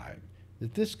horrifying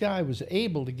that this guy was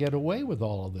able to get away with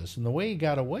all of this. And the way he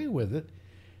got away with it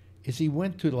is he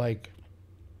went to I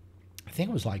think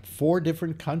it was 4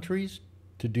 different countries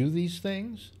to do these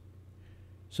things.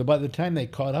 So by the time they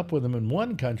caught up with him in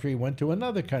one country, he went to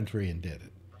another country and did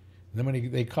it. And then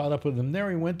when they caught up with him there,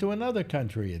 he went to another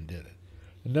country and did it.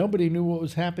 And nobody knew what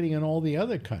was happening in all the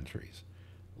other countries.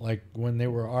 Like when they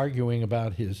were arguing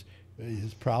about his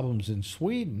problems in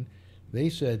Sweden, they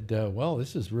said, well,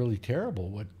 this is really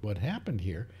terrible what happened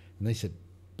here. And they said,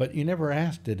 but you never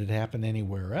asked, did it happen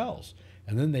anywhere else?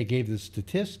 And then they gave the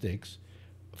statistics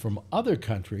from other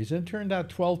countries, and it turned out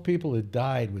 12 people had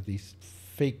died with these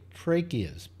fake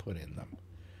tracheas put in them.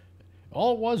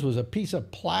 All it was a piece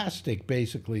of plastic,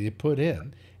 basically, they put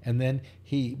in, and then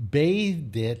he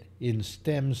bathed it in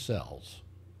stem cells.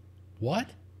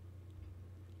 What?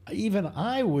 Even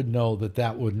I would know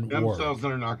that wouldn't work. Stem cells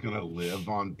are not going to live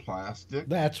on plastic.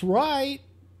 That's right.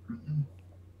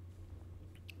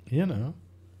 You know.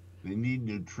 They need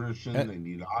nutrition. They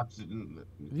need oxygen.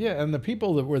 Yeah, and the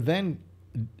people that were then,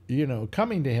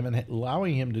 coming to him and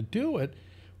allowing him to do it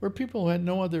were people who had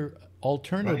no other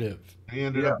alternative. Right. They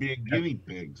ended up being guinea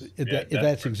pigs.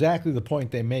 That's exactly the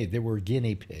point they made. They were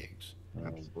guinea pigs.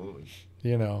 Absolutely.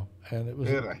 And it was.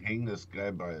 They had to hang this guy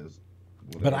by his.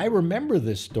 Whatever. But I remember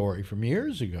this story from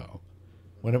years ago,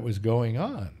 when it was going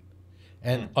on,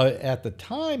 and at the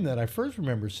time that I first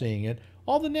remember seeing it,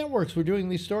 all the networks were doing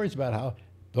these stories about how,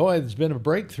 boy, there's been a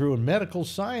breakthrough in medical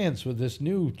science with this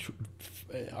new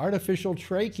artificial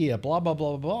trachea, blah blah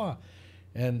blah blah,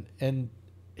 and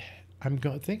I'm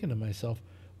thinking to myself,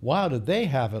 wow, did they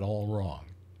have it all wrong?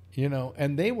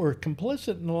 And they were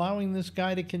complicit in allowing this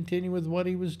guy to continue with what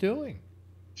he was doing.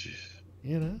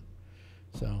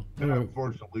 So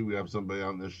unfortunately, we have somebody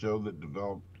on this show that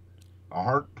developed a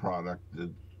heart product that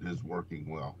is working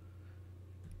well.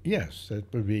 Yes,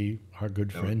 that would be our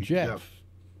good friend Jeff.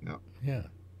 Yeah.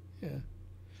 Yeah.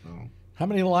 So, how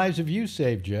many lives have you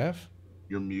saved, Jeff?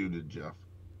 You're muted, Jeff.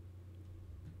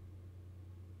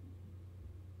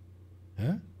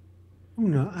 Huh?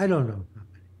 No, I don't know.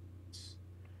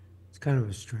 It's kind of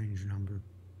a strange number.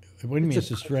 What do you mean it's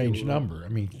a strange number? I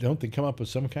mean, don't they come up with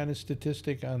some kind of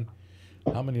statistic on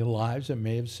how many lives it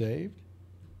may have saved?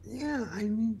 Yeah, I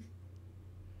mean,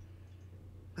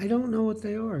 I don't know what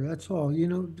they are. That's all.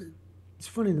 It's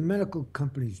funny. The medical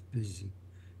company's busy.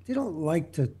 They don't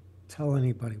like to tell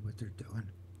anybody what they're doing.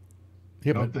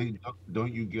 Yeah,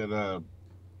 don't you get a?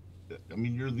 I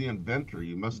mean, you're the inventor.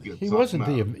 You must get. You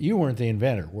weren't the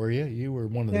inventor, were you? You were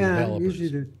one of the developers.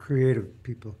 Usually the creative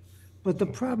people. But the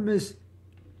problem is,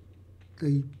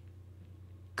 the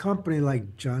company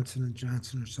like Johnson &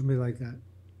 Johnson or somebody like that,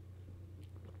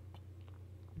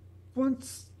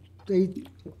 once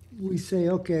we say,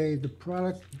 okay, the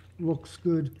product looks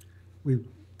good, we've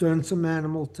done some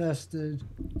animal tested,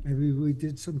 maybe we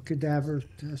did some cadaver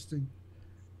testing,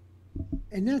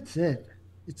 and that's it.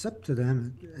 It's up to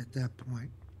them at that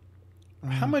point.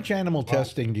 How much animal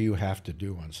testing do you have to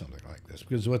do on something like this?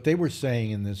 Because what they were saying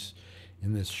in this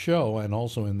show and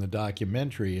also in the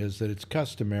documentary is that it's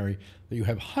customary that you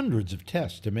have hundreds of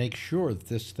tests to make sure that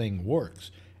this thing works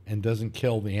and doesn't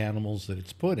kill the animals that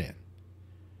it's put in.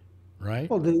 Right?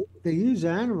 Well, they use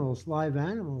live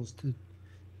animals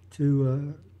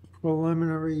to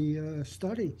preliminary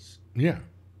studies. Yeah.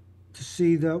 To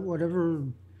see that whatever,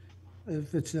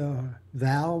 if it's a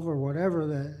valve or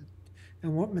whatever,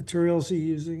 and what materials he's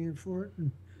using it for it.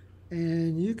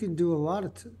 And you can do a lot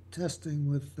of testing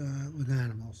with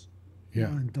animals. Yeah.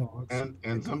 on dogs.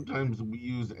 And sometimes we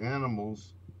use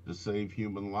animals to save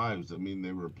human lives. I mean,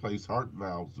 they replace heart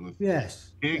valves with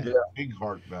Yes. pig yeah. pig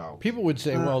heart valves. People would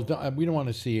say, well, we don't want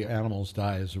to see animals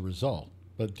die as a result.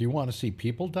 But do you want to see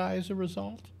people die as a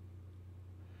result?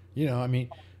 You know, I mean,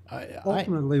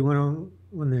 Ultimately,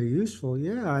 when they're useful,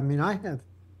 yeah. I mean, I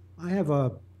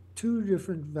have two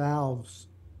different valves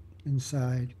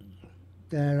inside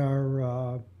that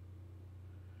are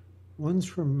one's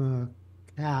from a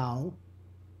cow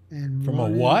and from a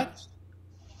one what? is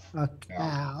a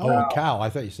cow. Oh, a cow. I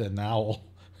thought you said an owl.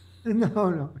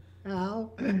 No,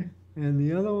 cow. And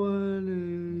the other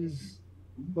one is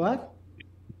what?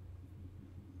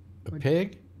 A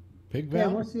pig? Pig Yeah,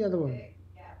 valve? what's the other one?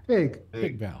 Pig.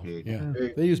 Pig valve. Pig. Yeah.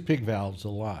 Pig. They use pig valves a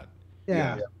lot.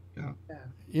 Yeah.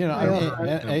 You know,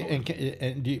 Yeah.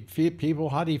 and do you, people,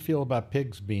 how do you feel about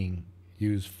pigs being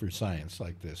used for science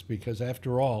like this? Because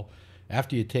after all,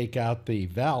 after you take out the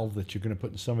valve that you're going to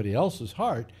put in somebody else's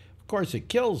heart, of course it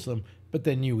kills them, but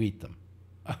then you eat them.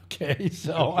 Okay,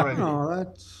 so That's right. Oh,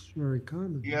 that's very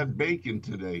common. He had bacon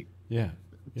today. yeah.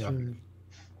 That's right.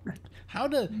 How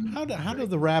do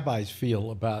the rabbis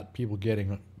feel about people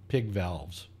getting pig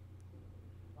valves?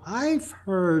 I've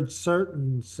heard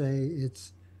certain say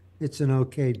it's an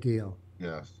okay deal.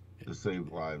 Yes, to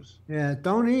save lives. Yeah,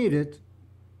 don't eat it.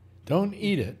 Don't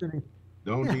eat it.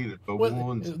 Don't Yeah. eat it, but Well,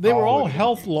 we'll they were all install it.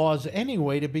 health laws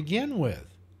anyway to begin with.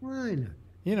 Why not?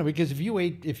 You know, because if you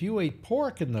ate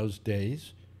pork in those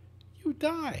days, you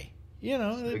die. You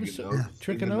know, it was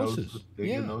trichinosis.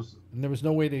 Yeah, and there was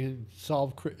no way to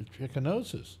solve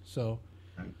trichinosis. So,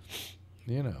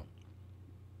 you know.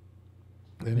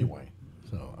 Anyway,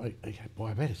 so boy,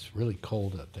 I bet it's really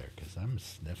cold out there because I'm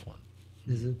sniffling.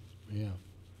 Is it? Yeah.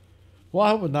 Well,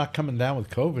 I hope I'm not coming down with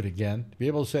COVID again. To be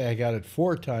able to say I got it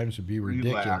 4 times would be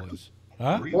ridiculous.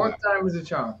 Huh? 4th time is a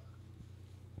charm.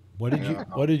 What did you? Yeah,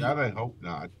 What did that you? I hope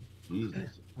not.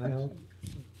 Jesus. I hope.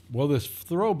 Well, this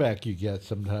throwback you get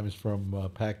sometimes from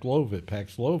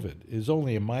Paxlovid is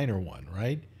only a minor one,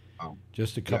 right? Oh,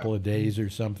 Just a couple of days or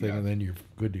something, Yeah. and then you're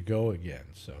good to go again.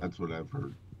 So that's what I've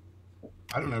heard.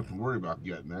 I don't have to worry about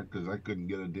getting that because I couldn't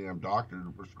get a damn doctor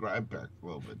to prescribe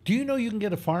Paxlovid. do you know you can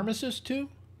get a pharmacist too?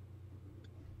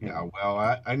 Yeah, well,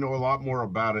 I know a lot more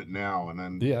about it now, and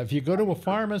then Yeah, if you go to a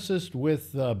pharmacist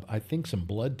with, I think, some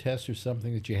blood tests or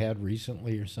something that you had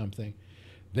recently or something,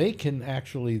 they can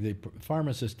actually, the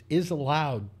pharmacist is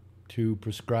allowed to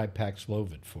prescribe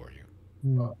Paxlovid for you.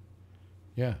 Mm.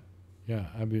 Yeah, yeah.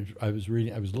 I was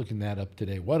looking that up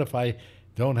today. What if I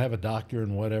don't have a doctor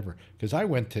and whatever? Because I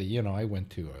went to a,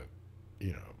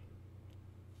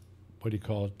 what do you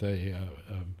call it?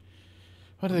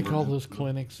 What do they call those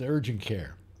clinics? Urgent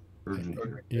care. urgent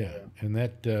care. Yeah, and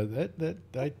I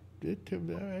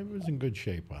was in good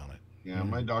shape on it. Yeah,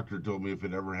 my doctor told me if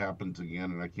it ever happens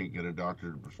again and I can't get a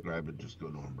doctor to prescribe it, just go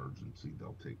to emergency.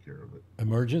 They'll take care of it.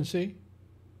 Emergency?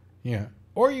 Yeah.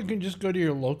 Or you can just go to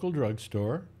your local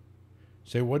drugstore,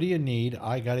 say, what do you need?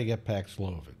 I got to get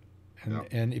Paxlovid.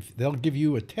 And if they'll give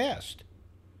you a test,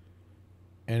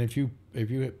 and if you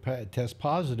test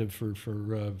positive for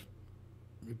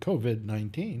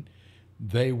COVID-19,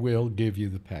 they will give you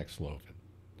the Paxlovid.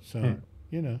 So,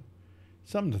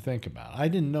 something to think about. I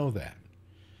didn't know that.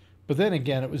 But then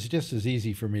again, it was just as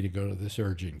easy for me to go to this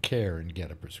urgent care and get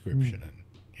a prescription and,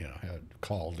 have it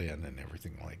called in and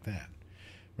everything like that,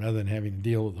 rather than having to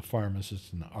deal with the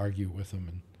pharmacist and argue with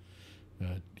them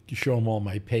and show them all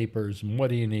my papers and what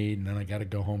do you need, and then I got to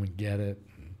go home and get it,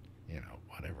 and,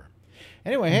 whatever.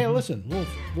 Anyway, hey, listen,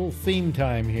 little theme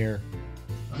time here.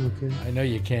 Okay. I know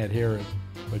you can't hear it,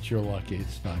 but you're lucky.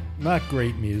 It's not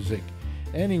great music.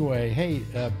 Anyway, hey,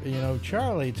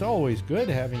 Charlie, it's always good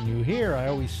having you here. I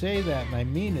always say that, and I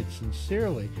mean it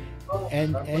sincerely.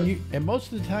 And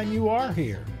most of the time you are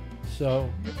here.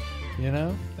 So,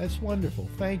 that's wonderful.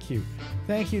 Thank you.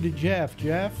 Thank you to Jeff.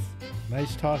 Jeff,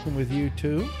 nice talking with you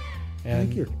too. And,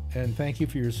 Thank you. And thank you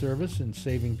for your service in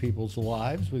saving people's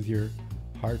lives with your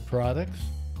heart products.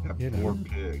 That poor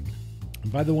pig.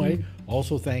 And by the way,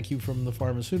 also thank you from the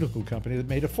pharmaceutical company that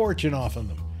made a fortune off of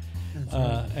them. That's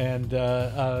right.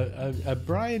 And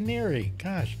Brian Neary,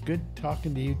 gosh, good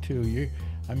talking to you too.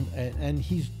 And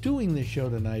he's doing this show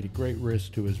tonight at great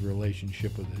risk to his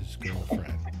relationship with his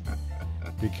girlfriend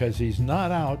because he's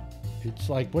not out. It's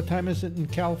like, what time is it in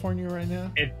California right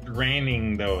now? It's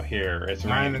raining though here. It's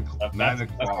 9 raining.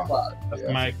 o'clock. That's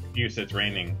my excuse. It's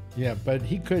raining. Yeah, but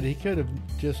he could have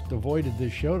just avoided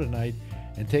this show tonight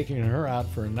and taken her out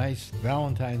for a nice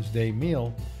Valentine's Day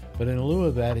meal. But in lieu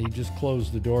of that, he just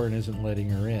closed the door and isn't letting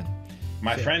her in.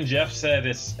 My friend Jeff said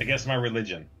it's against my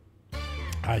religion.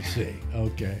 I see.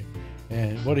 Okay.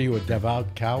 And what are you, a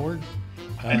devout coward?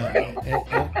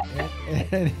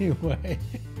 Anyway,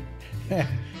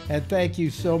 and thank you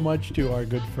so much to our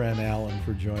good friend Alan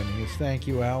for joining us. Thank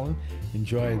you, Alan.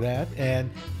 Enjoy that.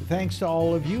 And thanks to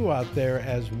all of you out there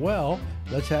as well.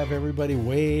 Let's have everybody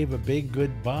wave a big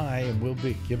goodbye, and we'll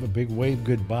give a big wave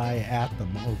goodbye at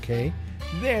them, okay?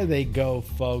 There they go,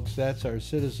 folks. That's our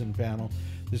citizen panel.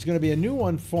 There's going to be a new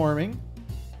one forming,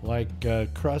 like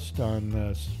crust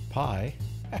on pie,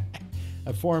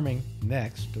 forming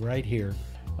next, right here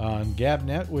on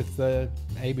GabNet with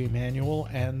A.B. Manuel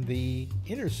and the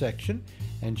Intersection,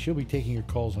 and she'll be taking your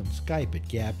calls on Skype at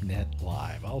GabNet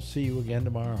Live. I'll see you again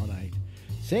tomorrow night.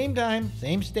 Same time,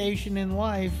 same station in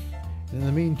life. In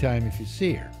the meantime, if you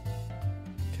see her,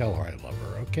 tell her I love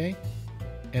her, okay?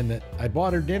 And that I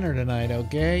bought her dinner tonight,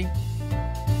 okay?